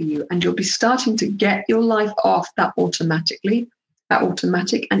more for you, and you'll be starting to get your life off that automatic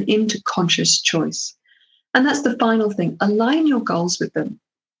and into conscious choice. And that's the final thing. Align your goals with them.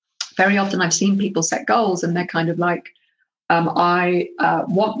 Very often I've seen people set goals and they're kind of like, I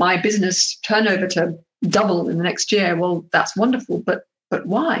want my business turnover to double in the next year. Well, that's wonderful, but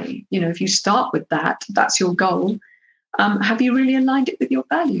why? If you start with that, that's your goal. Have you really aligned it with your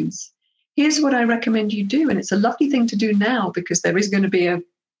values? Here's what I recommend you do, and it's a lovely thing to do now because there is going to be a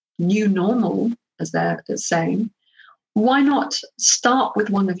new normal, as they're saying. Why not start with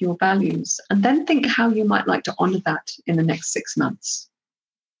one of your values and then think how you might like to honor that in the next 6 months?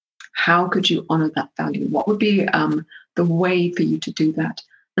 How could you honor that value? What would be the way for you to do that?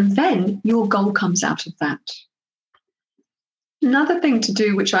 And then your goal comes out of that. Another thing to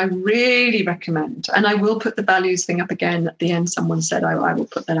do, which I really recommend, and I will put the values thing up again at the end. Someone said I will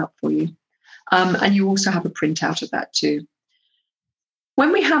put that up for you. And you also have a printout of that too.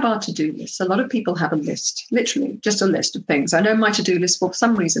 When we have our to-do list, a lot of people have a list, literally just a list of things. I know my to-do list, for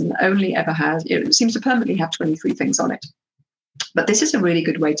some reason, only ever has, it seems to permanently have 23 things on it. But this is a really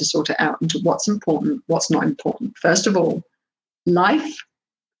good way to sort it out into what's important, what's not important. First of all, life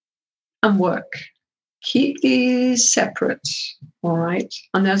and work. Keep these separate, all right?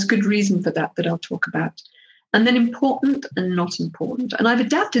 And there's good reason for that I'll talk about. And then important and not important. And I've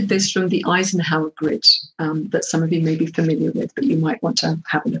adapted this from the Eisenhower grid that some of you may be familiar with, but you might want to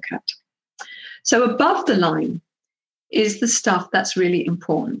have a look at. So above the line is the stuff that's really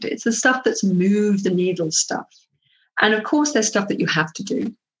important. It's the stuff that's moved the needle stuff. And of course, there's stuff that you have to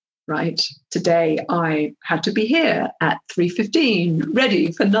do, right? Today, I had to be here at 3:15,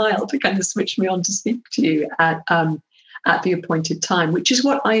 ready for Niall to kind of switch me on to speak to you at the appointed time, which is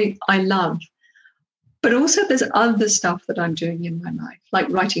what I love. But also there's other stuff that I'm doing in my life, like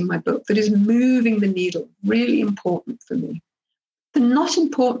writing my book, that is moving the needle, really important for me. The not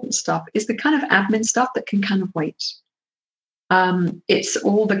important stuff is the kind of admin stuff that can kind of wait. It's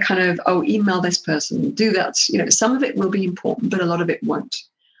all the kind of, email this person, do that. Some of it will be important, but a lot of it won't.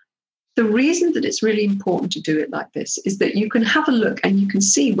 The reason that it's really important to do it like this is that you can have a look and you can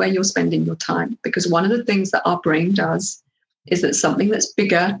see where you're spending your time. Because one of the things that our brain does is that something that's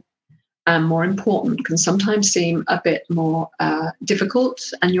bigger and more important can sometimes seem a bit more difficult,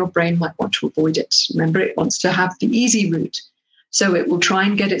 and your brain might want to avoid it. Remember, it wants to have the easy route. So it will try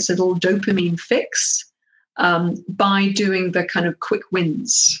and get its little dopamine fix by doing the kind of quick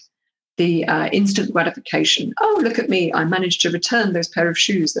wins, the instant gratification. Oh, look at me. I managed to return those pair of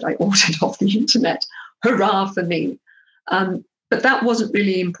shoes that I ordered off the internet. Hurrah for me. But that wasn't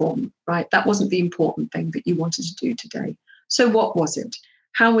really important, right? That wasn't the important thing that you wanted to do today. So what was it?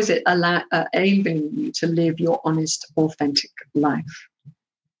 How was it enabling you to live your honest, authentic life?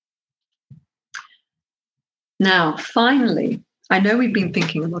 Now, finally, I know we've been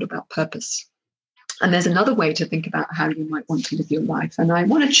thinking a lot about purpose. And there's another way to think about how you might want to live your life. And I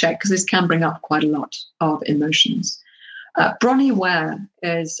want to check, because this can bring up quite a lot of emotions. Bronnie Ware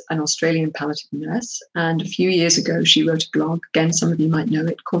is an Australian palliative nurse. And a few years ago, she wrote a blog, again, some of you might know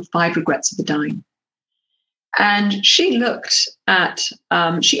it, called 5 Regrets of the Dying. And she looked at,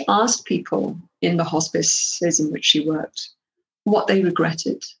 she asked people in the hospices in which she worked what they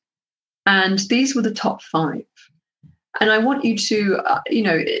regretted. And these were the top 5. And I want you to,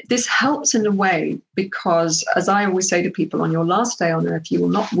 this helps in a way, because as I always say to people, on your last day on earth, you will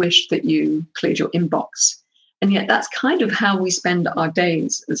not wish that you cleared your inbox. And yet that's kind of how we spend our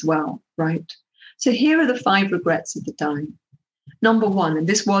days as well, right? So here are the 5 regrets of the dying. Number 1, and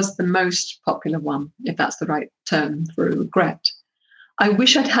this was the most popular one, if that's the right term for a regret. I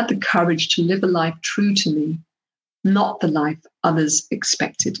wish I'd had the courage to live a life true to me, not the life others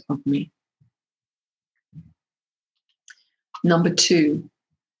expected of me. Number 2,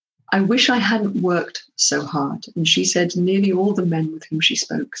 I wish I hadn't worked so hard. And she said nearly all the men with whom she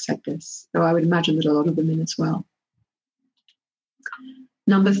spoke said this, though I would imagine that a lot of women as well.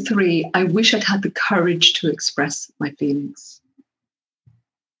 Number 3, I wish I'd had the courage to express my feelings.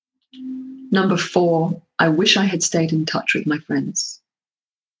 Number 4, I wish I had stayed in touch with my friends.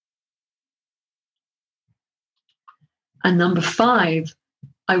 And number 5,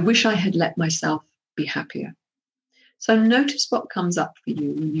 I wish I had let myself be happier. So notice what comes up for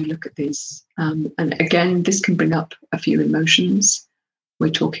you when you look at these. And again, this can bring up a few emotions.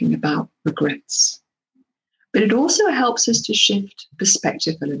 We're talking about regrets. But it also helps us to shift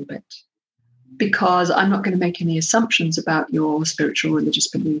perspective a little bit, because I'm not going to make any assumptions about your spiritual religious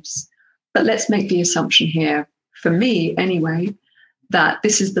beliefs. But let's make the assumption here, for me anyway, that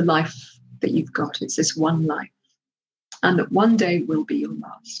this is the life that you've got. It's this one life. And that one day will be your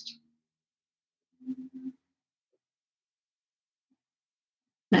last.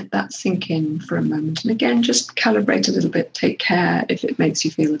 Let that sink in for a moment. And again, just calibrate a little bit. Take care if it makes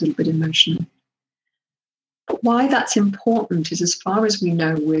you feel a little bit emotional. But why that's important is, as far as we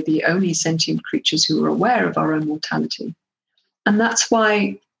know, we're the only sentient creatures who are aware of our own mortality. And that's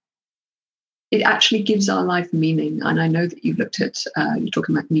why it actually gives our life meaning. And I know that you looked at, you're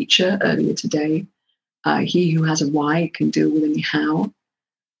talking about Nietzsche earlier today. He who has a why can deal with any how.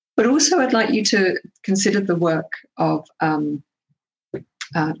 But also I'd like you to consider the work of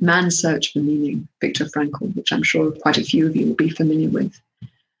Man's Search for Meaning, Viktor Frankl, which I'm sure quite a few of you will be familiar with,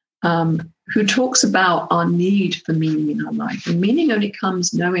 who talks about our need for meaning in our life. And meaning only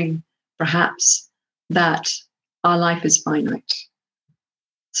comes knowing, perhaps, that our life is finite.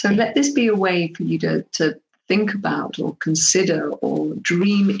 So let this be a way for you to think about or consider or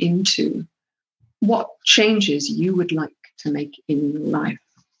dream into what changes you would like to make in your life.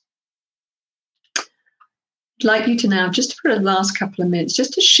 I'd like you to now, just for the last couple of minutes,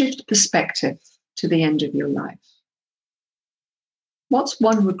 just to shift perspective to the end of your life. What's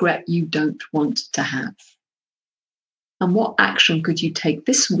one regret you don't want to have? And what action could you take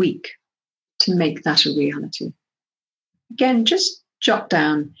this week to make that a reality? Again, just jot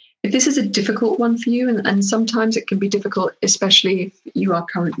down. If this is a difficult one for you, and sometimes it can be difficult, especially if you are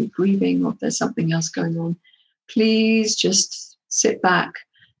currently grieving or if there's something else going on, please just sit back,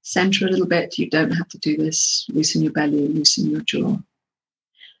 center a little bit. You don't have to do this. Loosen your belly, loosen your jaw.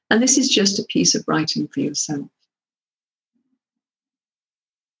 And this is just a piece of writing for yourself.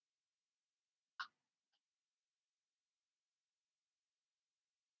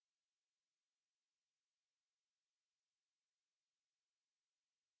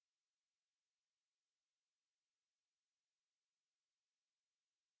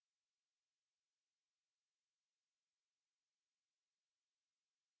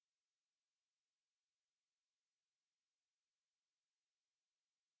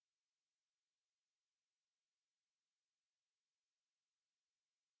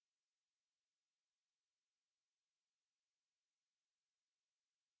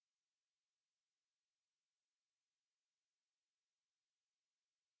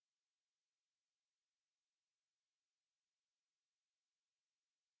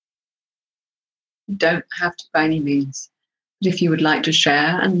 You don't have to by any means. But if you would like to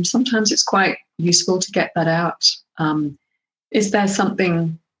share, and sometimes it's quite useful to get that out, is there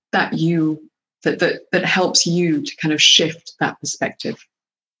something that that helps you to kind of shift that perspective?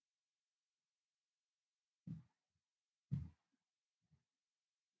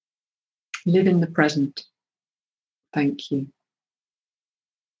 Live in the present. Thank you.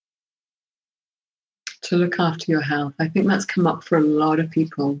 To look after your health. I think that's come up for a lot of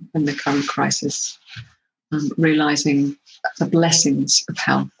people in the current crisis, realizing that the blessings of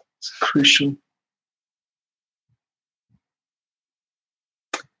health is crucial.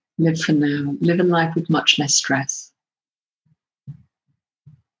 Live for now. Live a life with much less stress.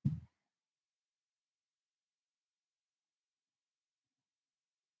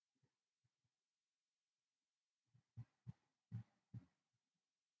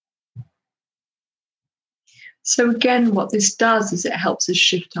 So again, what this does is it helps us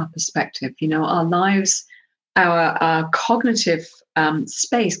shift our perspective. Our lives, our cognitive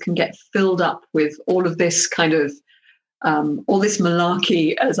space can get filled up with all of this kind of all this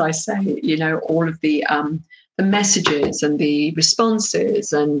malarkey, as I say. All of the messages and the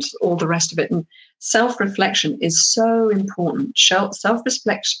responses and all the rest of it. And self-reflection is so important.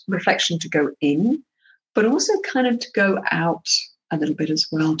 Self-reflection to go in, but also kind of to go out a little bit as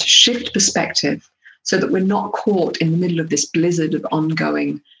well, to shift perspective, so that we're not caught in the middle of this blizzard of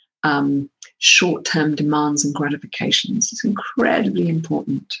ongoing short-term demands and gratifications. It's incredibly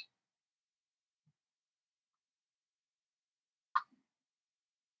important.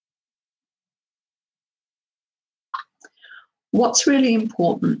 What's really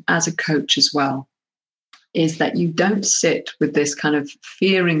important as a coach as well is that you don't sit with this kind of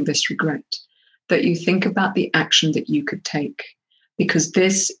fearing this regret, that you think about the action that you could take, because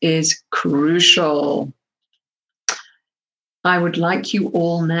this is crucial. I would like you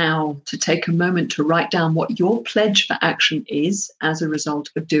all now to take a moment to write down what your pledge for action is as a result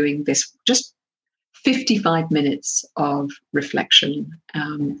of doing this. Just 55 minutes of reflection,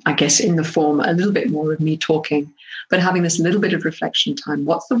 I guess in the form a little bit more of me talking, but having this little bit of reflection time.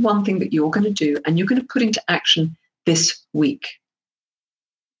 What's the one thing that you're going to do and you're going to put into action this week?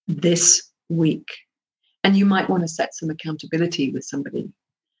 This week. And you might want to set some accountability with somebody.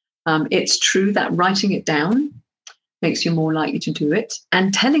 It's true that writing it down makes you more likely to do it,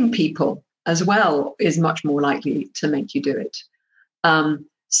 and telling people as well is much more likely to make you do it.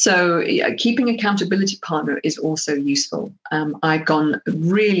 So keeping accountability partner is also useful. I've gone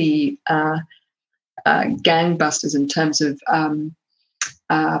really gangbusters in terms of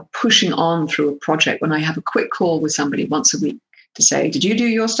pushing on through a project when I have a quick call with somebody once a week to say, did you do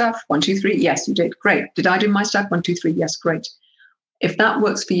your stuff? 1, 2, 3. Yes, you did. Great. Did I do my stuff? 1, 2, 3. Yes, great. If that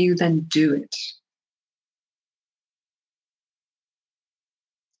works for you, then do it.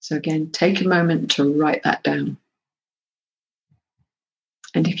 So again, take a moment to write that down.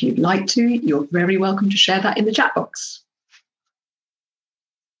 And if you'd like to, you're very welcome to share that in the chat box.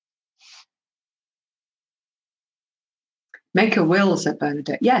 Make a will, said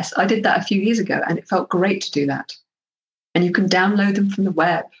Bernadette. Yes, I did that a few years ago, and it felt great to do that. And you can download them from the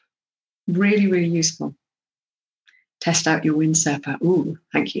web. Really, really useful. Test out your windsurfer. Ooh,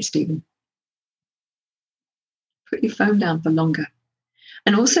 thank you, Stephen. Put your phone down for longer.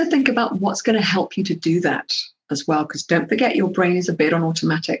 And also think about what's going to help you to do that as well, because don't forget your brain is a bit on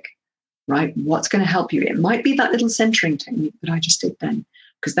automatic, right? What's going to help you? It might be that little centering technique that I just did then,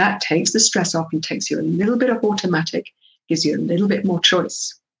 because that takes the stress off and takes you a little bit of automatic, gives you a little bit more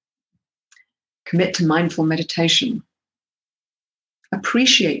choice. Commit to mindful meditation.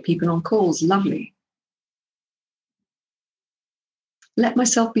 Appreciate people on calls. Lovely. Let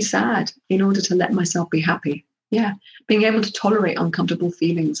myself be sad in order to let myself be happy. Yeah, being able to tolerate uncomfortable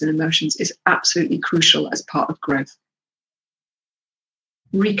feelings and emotions is absolutely crucial as part of growth.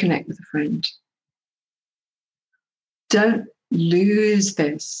 Reconnect with a friend. Don't lose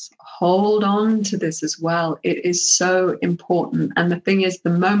this. Hold on to this as well. It is so important. And the thing is, the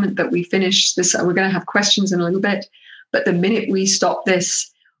moment that we finish this, we're going to have questions in a little bit, but the minute we stop this,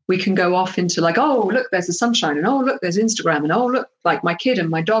 we can go off into like, oh, look, there's the sunshine, and oh, look, there's Instagram, and oh, look, like my kid and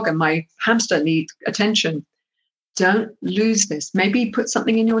my dog and my hamster need attention. Don't lose this. Maybe put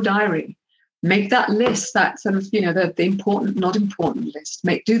something in your diary. Make that list, that sort of, the important, not important list.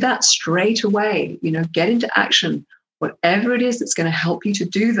 Do that straight away. Get into action. Whatever it is that's going to help you to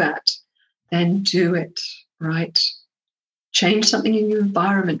do that, then do it, right? Change something in your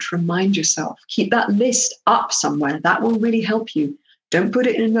environment to remind yourself. Keep that list up somewhere. That will really help you. Don't put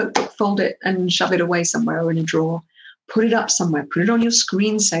it in a notebook, fold it and shove it away somewhere or in a drawer. Put it up somewhere. Put it on your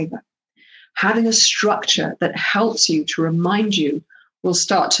screensaver. Having a structure that helps you to remind you will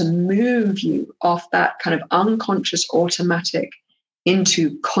start to move you off that kind of unconscious automatic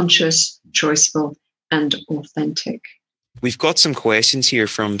into conscious, choiceful, and authentic. We've got some questions here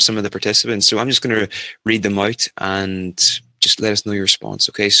from some of the participants, so I'm just going to read them out and just let us know your response.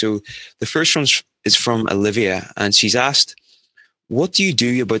 Okay, so the first one is from Olivia, and she's asked, what do you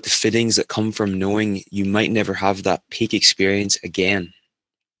do about the feelings that come from knowing you might never have that peak experience again?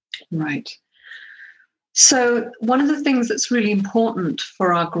 Right. So one of the things that's really important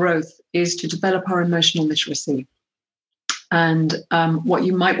for our growth is to develop our emotional literacy. And what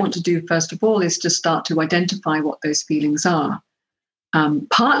you might want to do, first of all, is to start to identify what those feelings are.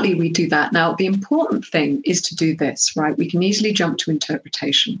 Partly we do that. Now, the important thing is to do this, right? We can easily jump to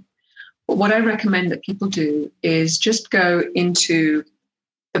interpretation. But what I recommend that people do is just go into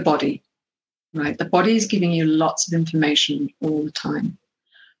the body, right? The body is giving you lots of information all the time.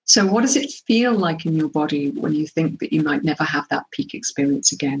 So what does it feel like in your body when you think that you might never have that peak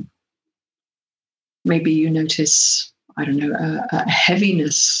experience again? Maybe you notice, I don't know, a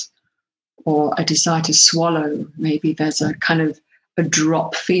heaviness or a desire to swallow. Maybe there's a kind of a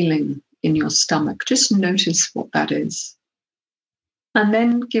drop feeling in your stomach. Just notice what that is. And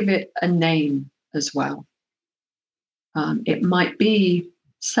then give it a name as well. It might be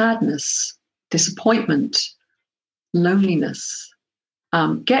sadness, disappointment, loneliness.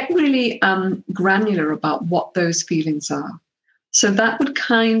 Get really granular about what those feelings are. So that would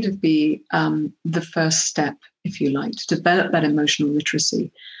kind of be the first step, if you like, to develop that emotional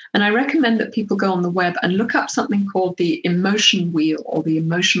literacy. And I recommend that people go on the web and look up something called the emotion wheel or the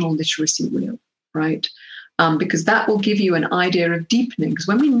emotional literacy wheel, right? Because that will give you an idea of deepening. Because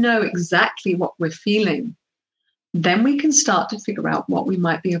when we know exactly what we're feeling, then we can start to figure out what we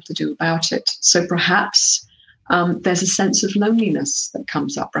might be able to do about it. So perhaps there's a sense of loneliness that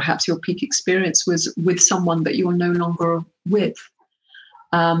comes up. Perhaps your peak experience was with someone that you're no longer with.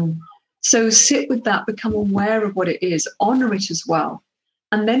 So sit with that, become aware of what it is, honor it as well.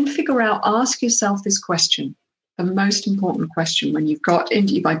 And then figure out, ask yourself this question, the most important question when you've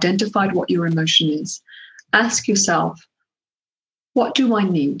identified what your emotion is. Ask yourself, what do I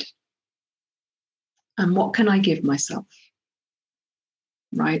need? And what can I give myself?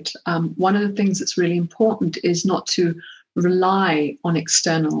 Right? One of the things that's really important is not to rely on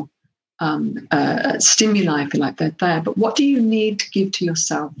external stimuli, if you like, they're there. But what do you need to give to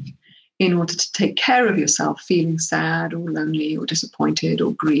yourself in order to take care of yourself, feeling sad or lonely or disappointed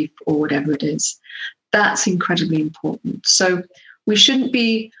or grief or whatever it is? That's incredibly important. So we shouldn't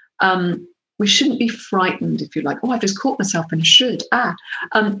be frightened, if you like. Oh, I've just caught myself and should.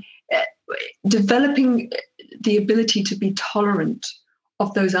 Developing the ability to be tolerant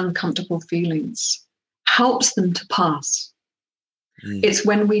of those uncomfortable feelings helps them to pass. It's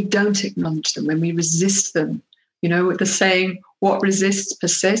when we don't acknowledge them, when we resist them, with the saying, what resists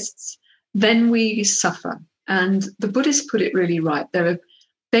persists, then we suffer. And the Buddhists put it really right.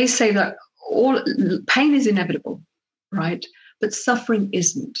 They say that all pain is inevitable, right? But suffering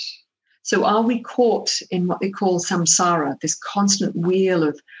isn't. So are we caught in what they call samsara, this constant wheel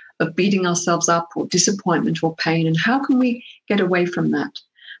of beating ourselves up or disappointment or pain? And how can we get away from that?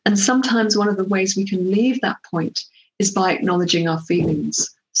 And sometimes one of the ways we can leave that point is by acknowledging our feelings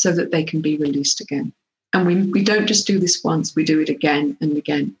so that they can be released again. And we don't just do this once, we do it again and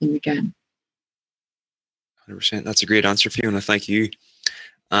again and again. 100%. That's a great answer, Fiona. Thank you.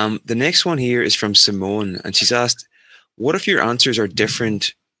 The next one here is from Simone, and she's asked, what if your answers are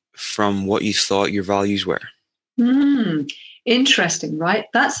different from what you thought your values were? Interesting, right?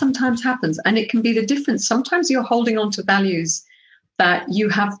 That sometimes happens, and it can be the difference. Sometimes you're holding on to values that you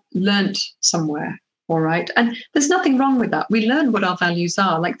have learnt somewhere, all right? And there's nothing wrong with that. We learn what our values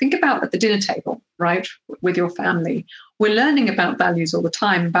are. Like, think about at the dinner table, right, with your family. We're learning about values all the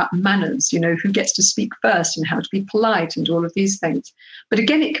time, about manners, who gets to speak first and how to be polite and all of these things. But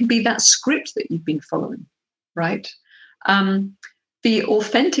again, it can be that script that you've been following, right? The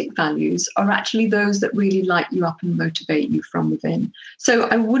authentic values are actually those that really light you up and motivate you from within. So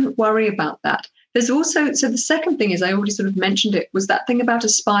I wouldn't worry about that. There's also, so the second thing is, I already sort of mentioned it, was that thing about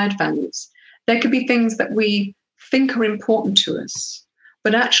aspired values. There could be things that we think are important to us,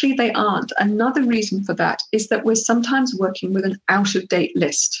 but actually they aren't. Another reason for that is that we're sometimes working with an out-of-date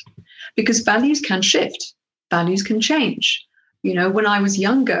list, because values can shift, values can change. When I was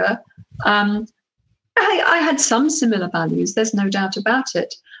younger, I had some similar values, there's no doubt about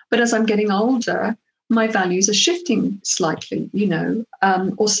it. But as I'm getting older, my values are shifting slightly,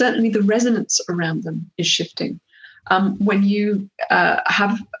 or certainly the resonance around them is shifting. When you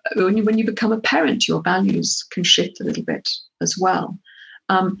become a parent, your values can shift a little bit as well.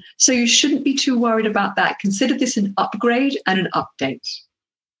 So you shouldn't be too worried about that. Consider this an upgrade and an update.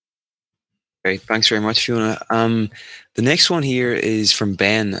 Great. Thanks very much, Fiona. The next one here is from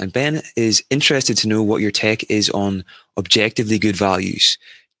Ben, and Ben is interested to know what your take is on objectively good values.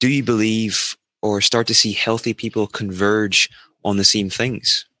 Do you believe or start to see healthy people converge on the same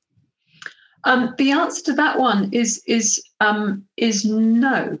things? The answer to that one is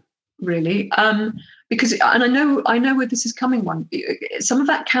no, really, because, and I know where this is coming. Some of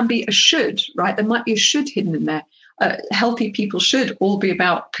that can be a should, right? There might be a should hidden in there. Healthy people should all be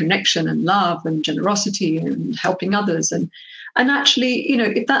about connection and love and generosity and helping others. And actually,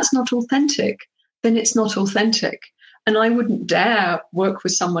 if that's not authentic, then it's not authentic. And I wouldn't dare work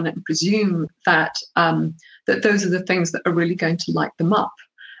with someone and presume that that those are the things that are really going to light them up.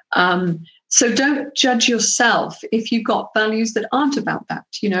 So don't judge yourself if you've got values that aren't about that.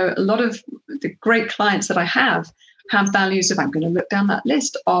 You know, a lot of the great clients that I have values of, I'm going to look down that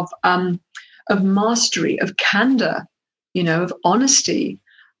list, of mastery, of candor, you know, of honesty,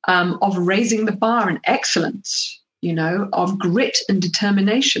 of raising the bar and excellence, you know, of grit and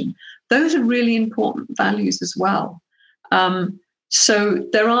determination. Those are really important values as well. So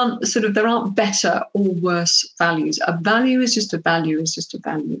there aren't better or worse values. A value is just a value, is just a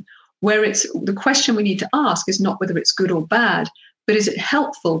value. Where it's the question we need to ask is not whether it's good or bad, but is it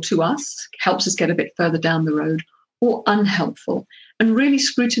helpful to us, helps us get a bit further down the road, or unhelpful? And really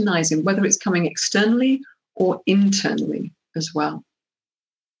scrutinizing whether it's coming externally or internally as well.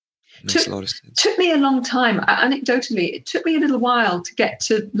 Makes a lot of sense. Took me a long time. Anecdotally, it took me a little while to get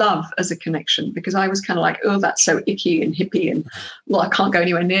to love as a connection, because I was kind of like, oh, that's so icky and hippie, and well, I can't go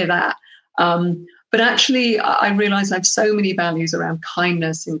anywhere near that. But actually, I realized I have so many values around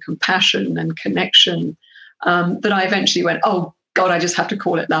kindness and compassion and connection that I eventually went, oh God, I just have to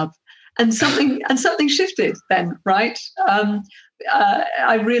call it love. And something shifted then, right?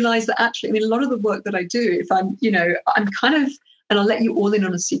 I realized that actually, I mean, a lot of the work that I do, if I'm kind of, and I'll let you all in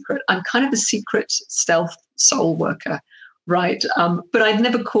on a secret, I'm kind of a secret stealth soul worker, right? But I'd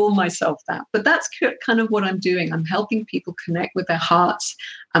never call myself that. But that's kind of what I'm doing. I'm helping people connect with their hearts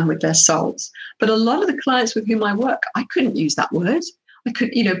and with their souls. But a lot of the clients with whom I work, I couldn't use that word. I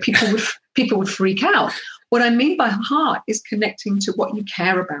could, people would freak out. What I mean by heart is connecting to what you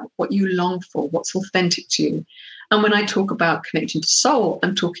care about, what you long for, what's authentic to you. And when I talk about connecting to soul,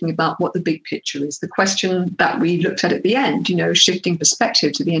 I'm talking about what the big picture is. The question that we looked at the end, shifting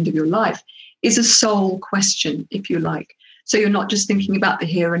perspective to the end of your life, is a soul question, if you like. So you're not just thinking about the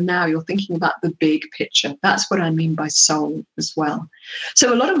here and now, you're thinking about the big picture. That's what I mean by soul as well.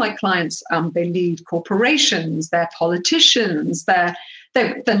 So a lot of my clients, they lead corporations, they're politicians, they're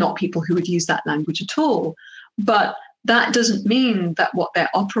not people who would use that language at all. But that doesn't mean that what they're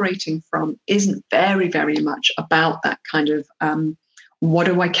operating from isn't very, very much about that kind of what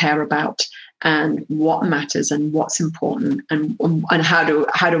do I care about and what matters and what's important and how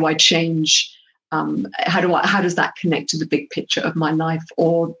do I change, how does that connect to the big picture of my life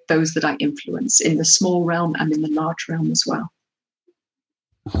or those that I influence in the small realm and in the large realm as well.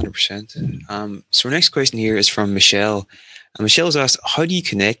 100%. So our next question here is from Michelle. And Michelle's asked, how do you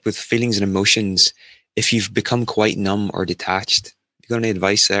connect with feelings and emotions if you've become quite numb or detached? You got any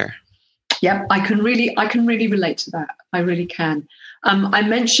advice there? Yeah, I can really relate to that. I really can. I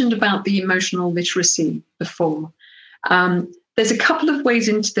mentioned about the emotional literacy before. There's a couple of ways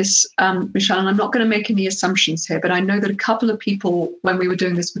into this, Michelle, and I'm not going to make any assumptions here, but I know that a couple of people, when we were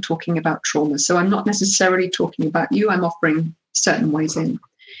doing this, were talking about trauma. So I'm not necessarily talking about you. I'm offering certain ways in.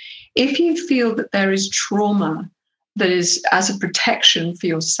 If you feel that there is trauma that is as a protection for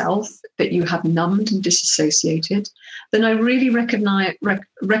yourself, that you have numbed and disassociated, then I really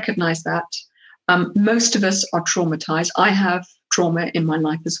recognize that. Most of us are traumatized. I have trauma in my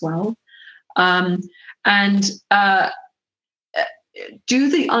life as well. Do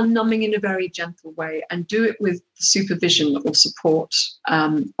the unnumbing in a very gentle way and do it with supervision or support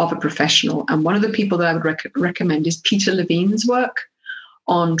of a professional. And one of the people that I would recommend is Peter Levine's work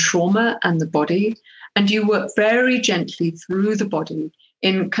on trauma and the body. And you work very gently through the body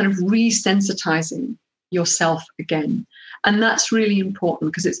in kind of resensitizing yourself again. And that's really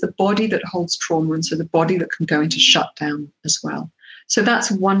important because it's the body that holds trauma, and so the body that can go into shutdown as well. So that's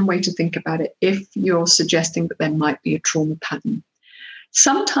one way to think about it if you're suggesting that there might be a trauma pattern.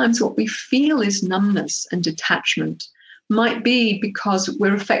 Sometimes what we feel is numbness and detachment might be because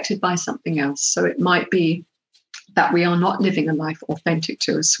we're affected by something else. So it might be that we are not living a life authentic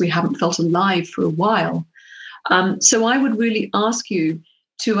to us. We haven't felt alive for a while. So I would really ask you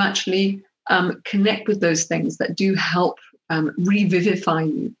to actually connect with those things that do help revivify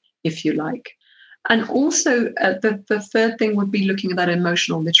you, if you like. And also the third thing would be looking at that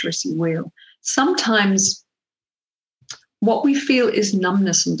emotional literacy wheel. Sometimes what we feel is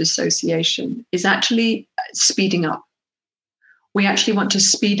numbness and dissociation is actually speeding up. We actually want to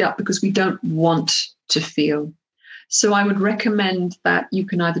speed up because we don't want to feel. So I would recommend that you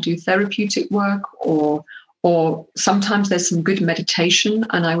can either do therapeutic work or sometimes there's some good meditation.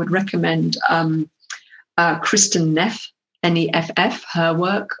 And I would recommend Kristen Neff, Neff, her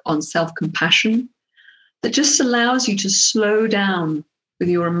work on self-compassion that just allows you to slow down with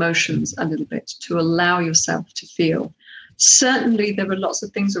your emotions a little bit, to allow yourself to feel. Certainly there are lots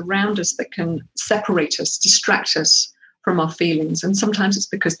of things around us that can separate us, distract us from our feelings. And sometimes it's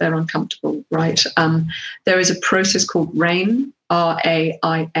because they're uncomfortable, right? There is a process called RAIN,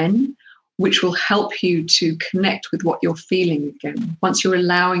 RAIN, which will help you to connect with what you're feeling again, once you're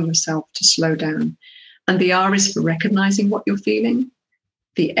allowing yourself to slow down. And the R is for recognizing what you're feeling.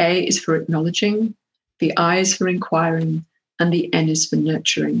 The A is for acknowledging. The I is for inquiring. And the N is for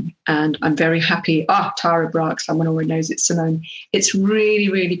nurturing. And I'm very happy. Tara Brach, someone already knows it, Simone. It's really,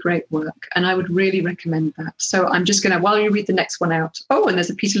 really great work. And I would really recommend that. So I'm just going to, while you read the next one out, and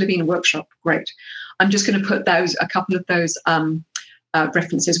there's a Peter Levine workshop. Great. I'm just going to put a couple of those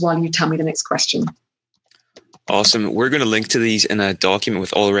references while you tell me the next question. Awesome. We're going to link to these in a document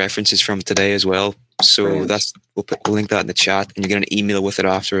with all the references from today as well. So Brilliant. we'll link that in the chat, and you get an email with it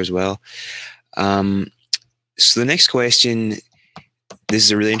after as well. So the next question, this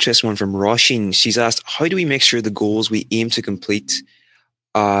is a really interesting one from Roisin. She's asked, how do we make sure the goals we aim to complete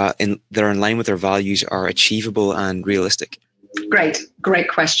that are in line with our values are achievable and realistic? Great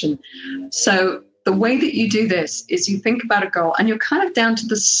question. So the way that you do this is you think about a goal, and you're kind of down to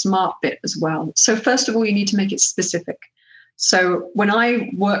the SMART bit as well. So first of all, you need to make it specific. So when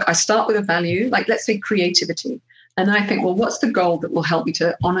I work, I start with a value, like let's say creativity. And then I think, well, what's the goal that will help me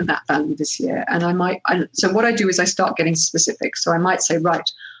to honor that value this year? And so what I do is I start getting specific. So I might say, right,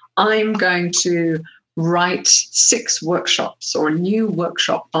 I'm going to write 6 workshops or a new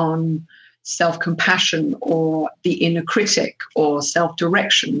workshop on self-compassion or the inner critic or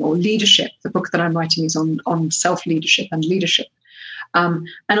self-direction or leadership. The book that I'm writing is on self-leadership and leadership. And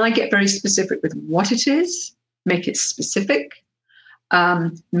I get very specific with what it is, make it specific,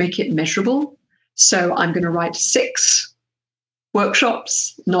 make it measurable. So I'm going to write 6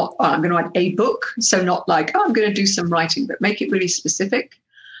 workshops, not I'm going to write a book. So not like, I'm going to do some writing, but make it really specific.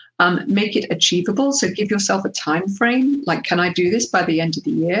 Make it achievable. So give yourself a time frame. Like, can I do this by the end of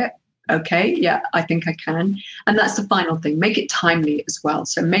the year? Okay, yeah, I think I can. And that's the final thing. Make it timely as well.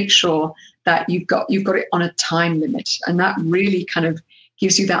 So make sure that you've got it on a time limit. And that really kind of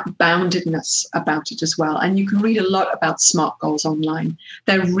gives you that boundedness about it as well. And you can read a lot about SMART goals online.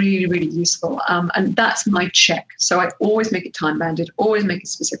 They're really, really useful. And that's my check. So I always make it time-bounded, always make it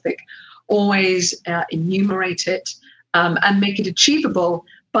specific, always enumerate it, and make it achievable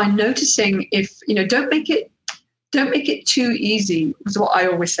by noticing if, don't make it too easy, is what I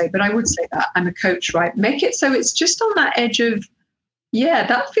always say, but I would say that. I'm a coach, right? Make it so it's just on that edge of, yeah,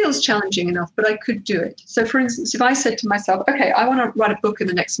 that feels challenging enough, but I could do it. So, for instance, if I said to myself, okay, I want to write a book in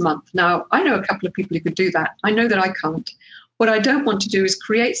the next month. Now, I know a couple of people who could do that. I know that I can't. What I don't want to do is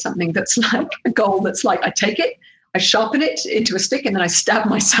create something that's like a goal that's like I take it, I sharpen it into a stick, and then I stab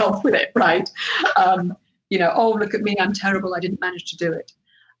myself with it, right? Oh, look at me, I'm terrible, I didn't manage to do it.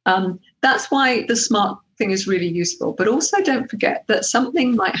 That's why the SMART thing is really useful. But also don't forget that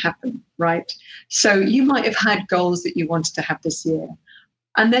something might happen, right? So you might have had goals that you wanted to have this year,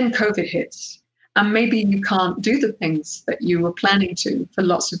 and then COVID hits, and maybe you can't do the things that you were planning to for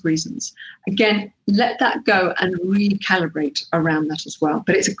lots of reasons. Again, let that go and recalibrate around that as well.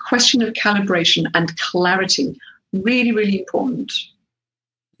 But it's a question of calibration and clarity. Really, really important.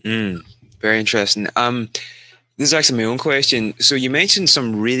 Very interesting. This is actually my own question. So you mentioned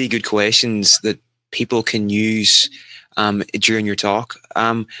some really good questions that people can use during your talk.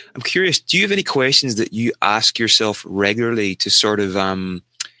 I'm curious, do you have any questions that you ask yourself regularly to sort of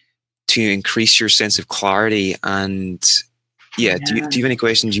to increase your sense of clarity? And do you have any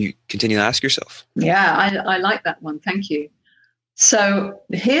questions you continue to ask yourself? Yeah, I like that one. Thank you. So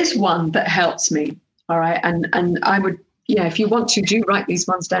here's one that helps me. All right. And I would, if you want to, do write these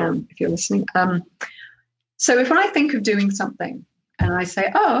ones down if you're listening. So if I think of doing something and I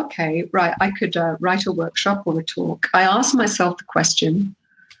say, oh, okay, right, I could write a workshop or a talk, I ask myself the question,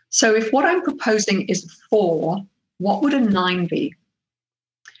 so if what I'm proposing is 4, what would a 9 be?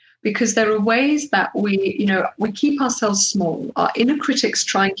 Because there are ways that we keep ourselves small. Our inner critics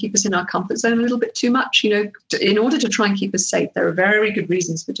try and keep us in our comfort zone a little bit too much, in order to try and keep us safe. There are very good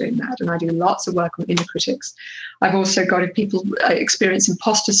reasons for doing that. And I do lots of work on inner critics. I've also got if people experience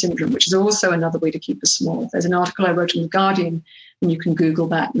imposter syndrome, which is also another way to keep us small. There's an article I wrote in The Guardian, and you can Google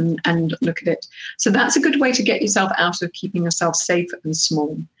that and look at it. So that's a good way to get yourself out of keeping yourself safe and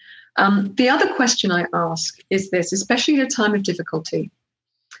small. The other question I ask is this, especially at a time of difficulty.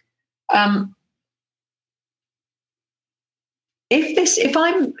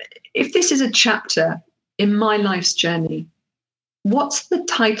 If this is a chapter in my life's journey, what's the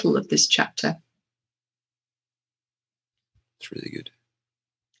title of this chapter? It's really good.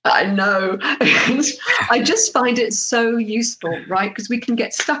 I know. I just find it so useful, right? Because we can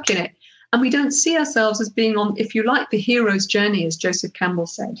get stuck in it and we don't see ourselves as being on, if you like, the hero's journey, as Joseph Campbell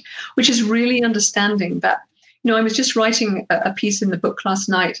said, which is really understanding that I was just writing a piece in the book last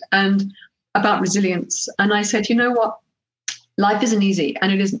night and about resilience. And I said, you know what? Life isn't easy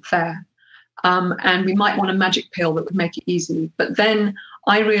and it isn't fair. And we might want a magic pill that would make it easy. But then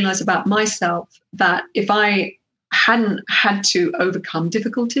I realized about myself that if I hadn't had to overcome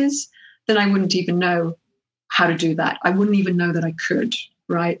difficulties, then I wouldn't even know how to do that. I wouldn't even know that I could,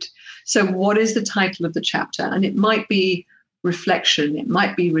 right? So what is the title of the chapter? And it might be reflection, it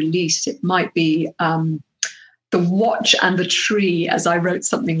might be release, it might be the watch and the tree, as I wrote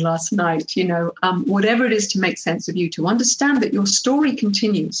something last night, whatever it is to make sense of you, to understand that your story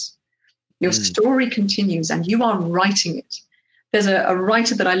continues. Your story continues and you are writing it. There's a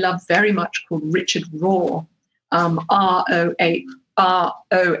writer that I love very much called Richard Rohr, R-O-H-R,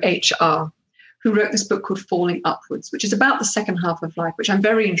 who wrote this book called Falling Upwards, which is about the second half of life, which I'm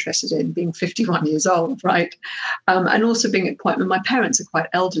very interested in, being 51 years old, right? And also being at a point when my parents are quite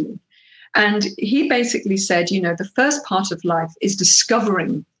elderly. And he basically said, the first part of life is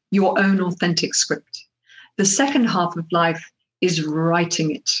discovering your own authentic script. The second half of life is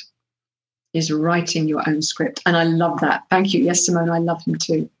writing it, is writing your own script. And I love that. Thank you. Yes, Simone, I love him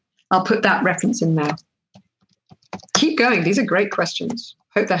too. I'll put that reference in there. Keep going. These are great questions.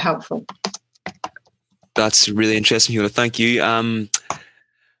 Hope they're helpful. That's really interesting, Fiona. Thank you.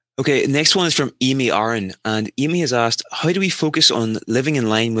 Okay, next one is from Amy Aaron. And Amy has asked, how do we focus on living in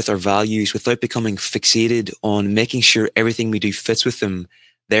line with our values without becoming fixated on making sure everything we do fits with them,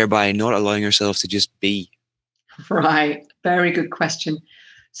 thereby not allowing ourselves to just be? Right. Very good question.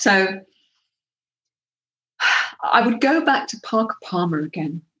 So I would go back to Parker Palmer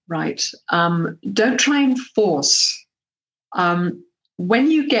again, right? Don't try and force.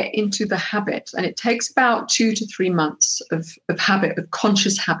 When you get into the habit, and it takes about 2 to 3 months of habit, of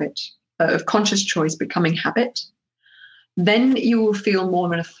conscious choice becoming habit, then you will feel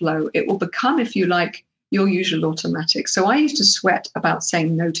more in a flow. It will become, if you like, your usual automatic. So I used to sweat about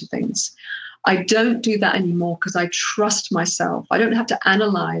saying no to things. I don't do that anymore because I trust myself. I don't have to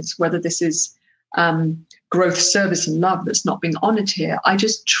analyze whether this is growth, service, and love that's not being honored here. I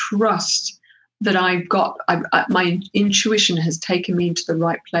just trust that my intuition has taken me into the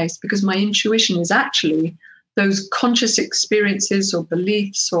right place, because my intuition is actually those conscious experiences or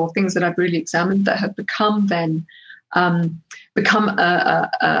beliefs or things that I've really examined that have become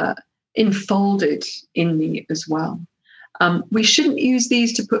enfolded in me as well. We shouldn't use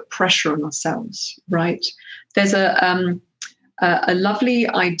these to put pressure on ourselves, right? There's a lovely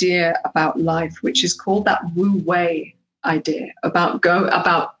idea about life, which is called that Wu Wei idea,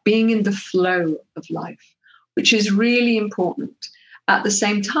 about being in the flow of life, which is really important at the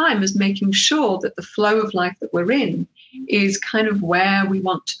same time as making sure that the flow of life that we're in is kind of where we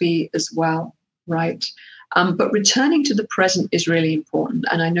want to be as well, right? But returning to the present is really important.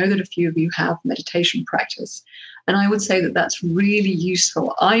 And I know that a few of you have meditation practice, and I would say that that's really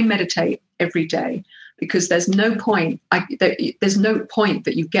useful. I meditate every day because there's no point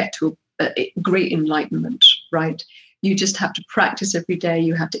that you get to a great enlightenment, right? You just have to practice every day.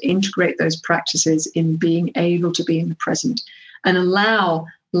 You have to integrate those practices in being able to be in the present and allow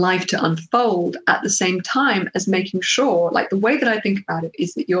life to unfold at the same time as making sure, like the way that I think about it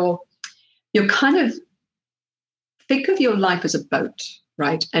is that you're kind of, think of your life as a boat,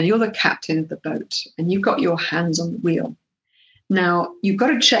 right? And you're the captain of the boat and you've got your hands on the wheel. Now, you've got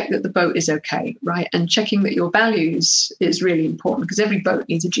to check that the boat is okay, right? And checking that your values is really important because every boat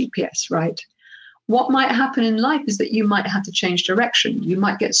needs a GPS, right? What might happen in life is that you might have to change direction. You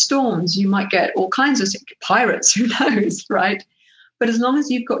might get storms. You might get all kinds of pirates, who knows, right? But as long as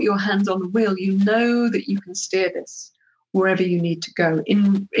you've got your hands on the wheel, you know that you can steer this wherever you need to go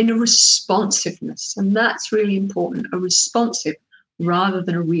in a responsiveness. And that's really important, a responsive rather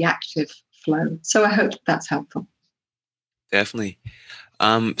than a reactive flow. So I hope that's helpful. Definitely.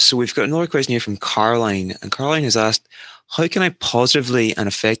 So we've got another question here from Caroline, and Caroline has asked, how can I positively and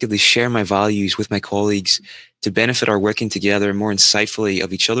effectively share my values with my colleagues to benefit our working together more insightfully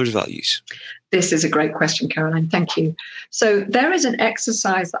of each other's values? This is a great question, Caroline. Thank you. So there is an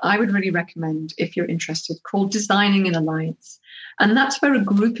exercise that I would really recommend if you're interested called Designing an Alliance. And that's where a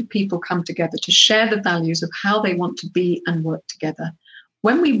group of people come together to share the values of how they want to be and work together.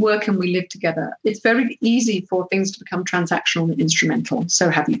 When we work and we live together, it's very easy for things to become transactional and instrumental. So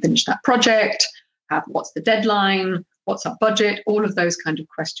have you finished that project? What's the deadline? What's our budget? All of those kind of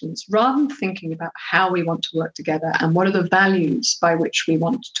questions, rather than thinking about how we want to work together and what are the values by which we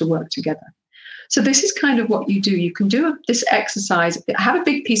want to work together. So this is kind of what you do. You can do this exercise, have a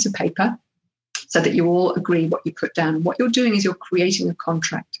big piece of paper so that you all agree what you put down. What you're doing is you're creating a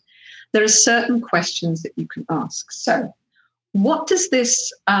contract. There are certain questions that you can ask. So what does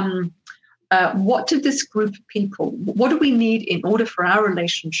this what did this group of people, what do we need in order for our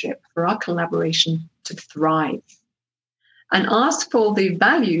relationship, for our collaboration to thrive? And ask for the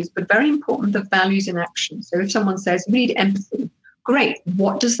values, but very important, the values in action. So if someone says, we need empathy, great.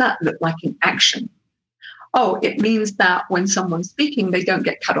 What does that look like in action? Oh, it means that when someone's speaking, they don't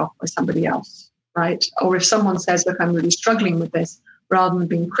get cut off by somebody else, right? Or if someone says, look, I'm really struggling with this, rather than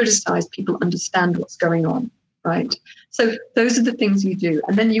being criticized, people understand what's going on, right? So those are the things you do.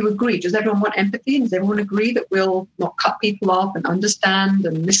 And then you agree. Does everyone want empathy? And does everyone agree that we'll not cut people off and understand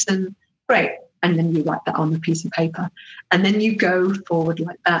and listen? Great. And then you write that on a piece of paper. And then you go forward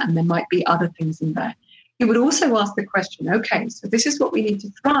like that. And there might be other things in there. You would also ask the question, okay, so this is what we need to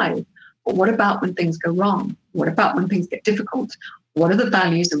thrive. But what about when things go wrong? What about when things get difficult? What are the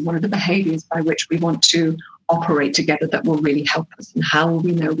values and what are the behaviors by which we want to operate together that will really help us? And how will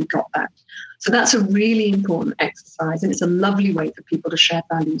we know we got that? So that's a really important exercise. And it's a lovely way for people to share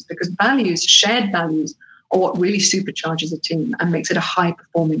values, because values, shared values, are what really supercharges a team and makes it a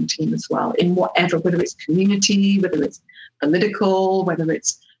high-performing team as well, in whatever, whether it's community, whether it's political, whether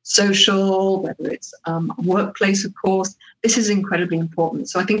it's social, whether it's workplace, of course. This is incredibly important.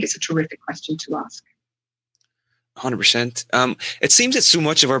 So I think it's a terrific question to ask. 100%. It seems that so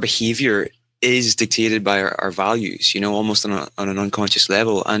much of our behavior is dictated by our values, almost on an unconscious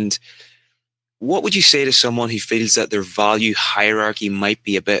level. And what would you say to someone who feels that their value hierarchy might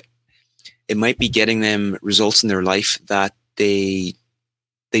be it might be getting them results in their life that they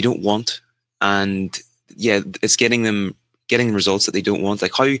don't want, and it's getting them results that they don't want?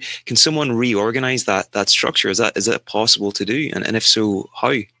 Like, how can someone reorganize that structure? Is that possible to do? And if so,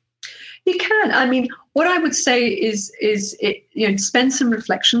 how? You can. I mean, what I would say is spend some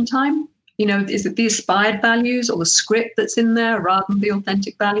reflection time. Is it the aspired values or the script that's in there rather than the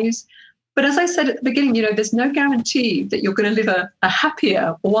authentic values? But as I said at the beginning, there's no guarantee that you're going to live a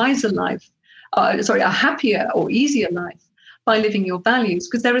happier, wiser life. A happier or easier life by living your values,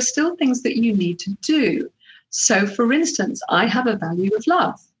 because there are still things that you need to do. So, for instance, I have a value of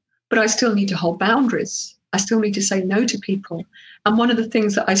love, but I still need to hold boundaries. I still need to say no to people. And one of the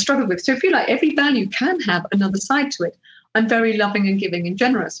things that I struggle with, so if you like, every value can have another side to it. I'm very loving and giving and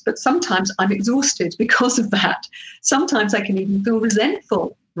generous, but sometimes I'm exhausted because of that. Sometimes I can even feel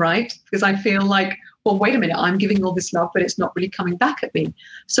resentful, right? Because I feel like, well, wait a minute, I'm giving all this love, but it's not really coming back at me.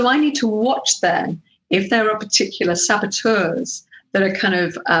 So I need to watch then if there are particular saboteurs that are kind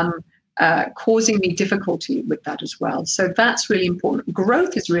of causing me difficulty with that as well. So that's really important.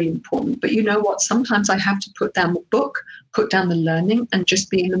 Growth is really important. But you know what? Sometimes I have to put down the book, put down the learning, and just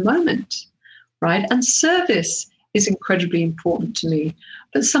be in the moment, right? And service is incredibly important to me.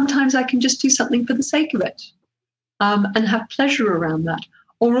 But sometimes I can just do something for the sake of it and have pleasure around that.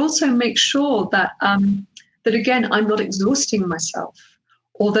 Or also make sure that, that again, I'm not exhausting myself,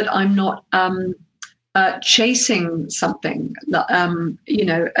 or that I'm not chasing something,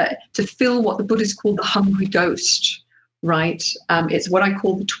 to fill what the Buddhists call the hungry ghost, right? It's what I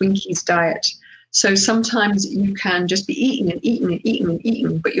call the Twinkies diet. So sometimes you can just be eating and eating and eating and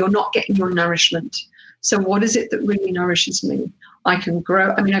eating, but you're not getting your nourishment. So what is it that really nourishes me? I can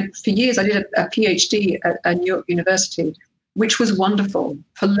grow. I mean, for years, I did a PhD at New York University, which was wonderful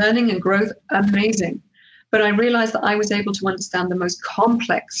for learning and growth, amazing. But I realized that I was able to understand the most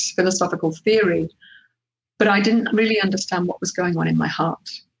complex philosophical theory, but I didn't really understand what was going on in my heart.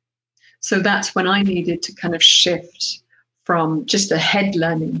 So that's when I needed to kind of shift from just a head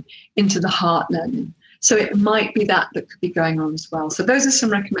learning into the heart learning. So it might be that could be going on as well. So those are some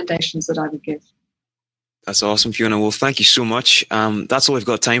recommendations that I would give. That's awesome, Fiona. Well, thank you so much. That's all we've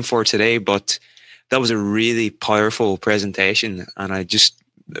got time for today, but that was a really powerful presentation, and it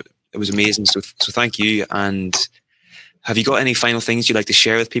was amazing. So thank you. And have you got any final things you'd like to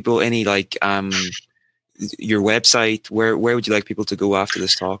share with people? Any your website? Where would you like people to go after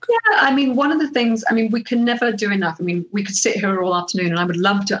this talk? Yeah, I mean, one of the things, we can never do enough. I mean, we could sit here all afternoon and I would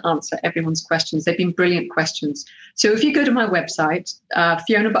love to answer everyone's questions. They've been brilliant questions. So if you go to my website,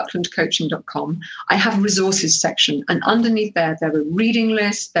 FionaBucklandCoaching.com, I have a resources section. And underneath there are reading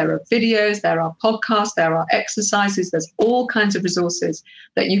lists, there are videos, there are podcasts, there are exercises. There's all kinds of resources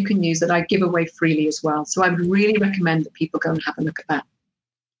that you can use that I give away freely as well. So I would really recommend that people go and have a look at that.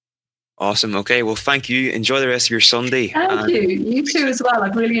 Awesome. Okay. Well, thank you. Enjoy the rest of your Sunday. Thank you. You too as well.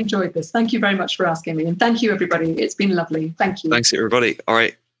 I've really enjoyed this. Thank you very much for asking me. And thank you, everybody. It's been lovely. Thank you. Thanks, everybody. All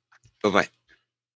right. Bye-bye.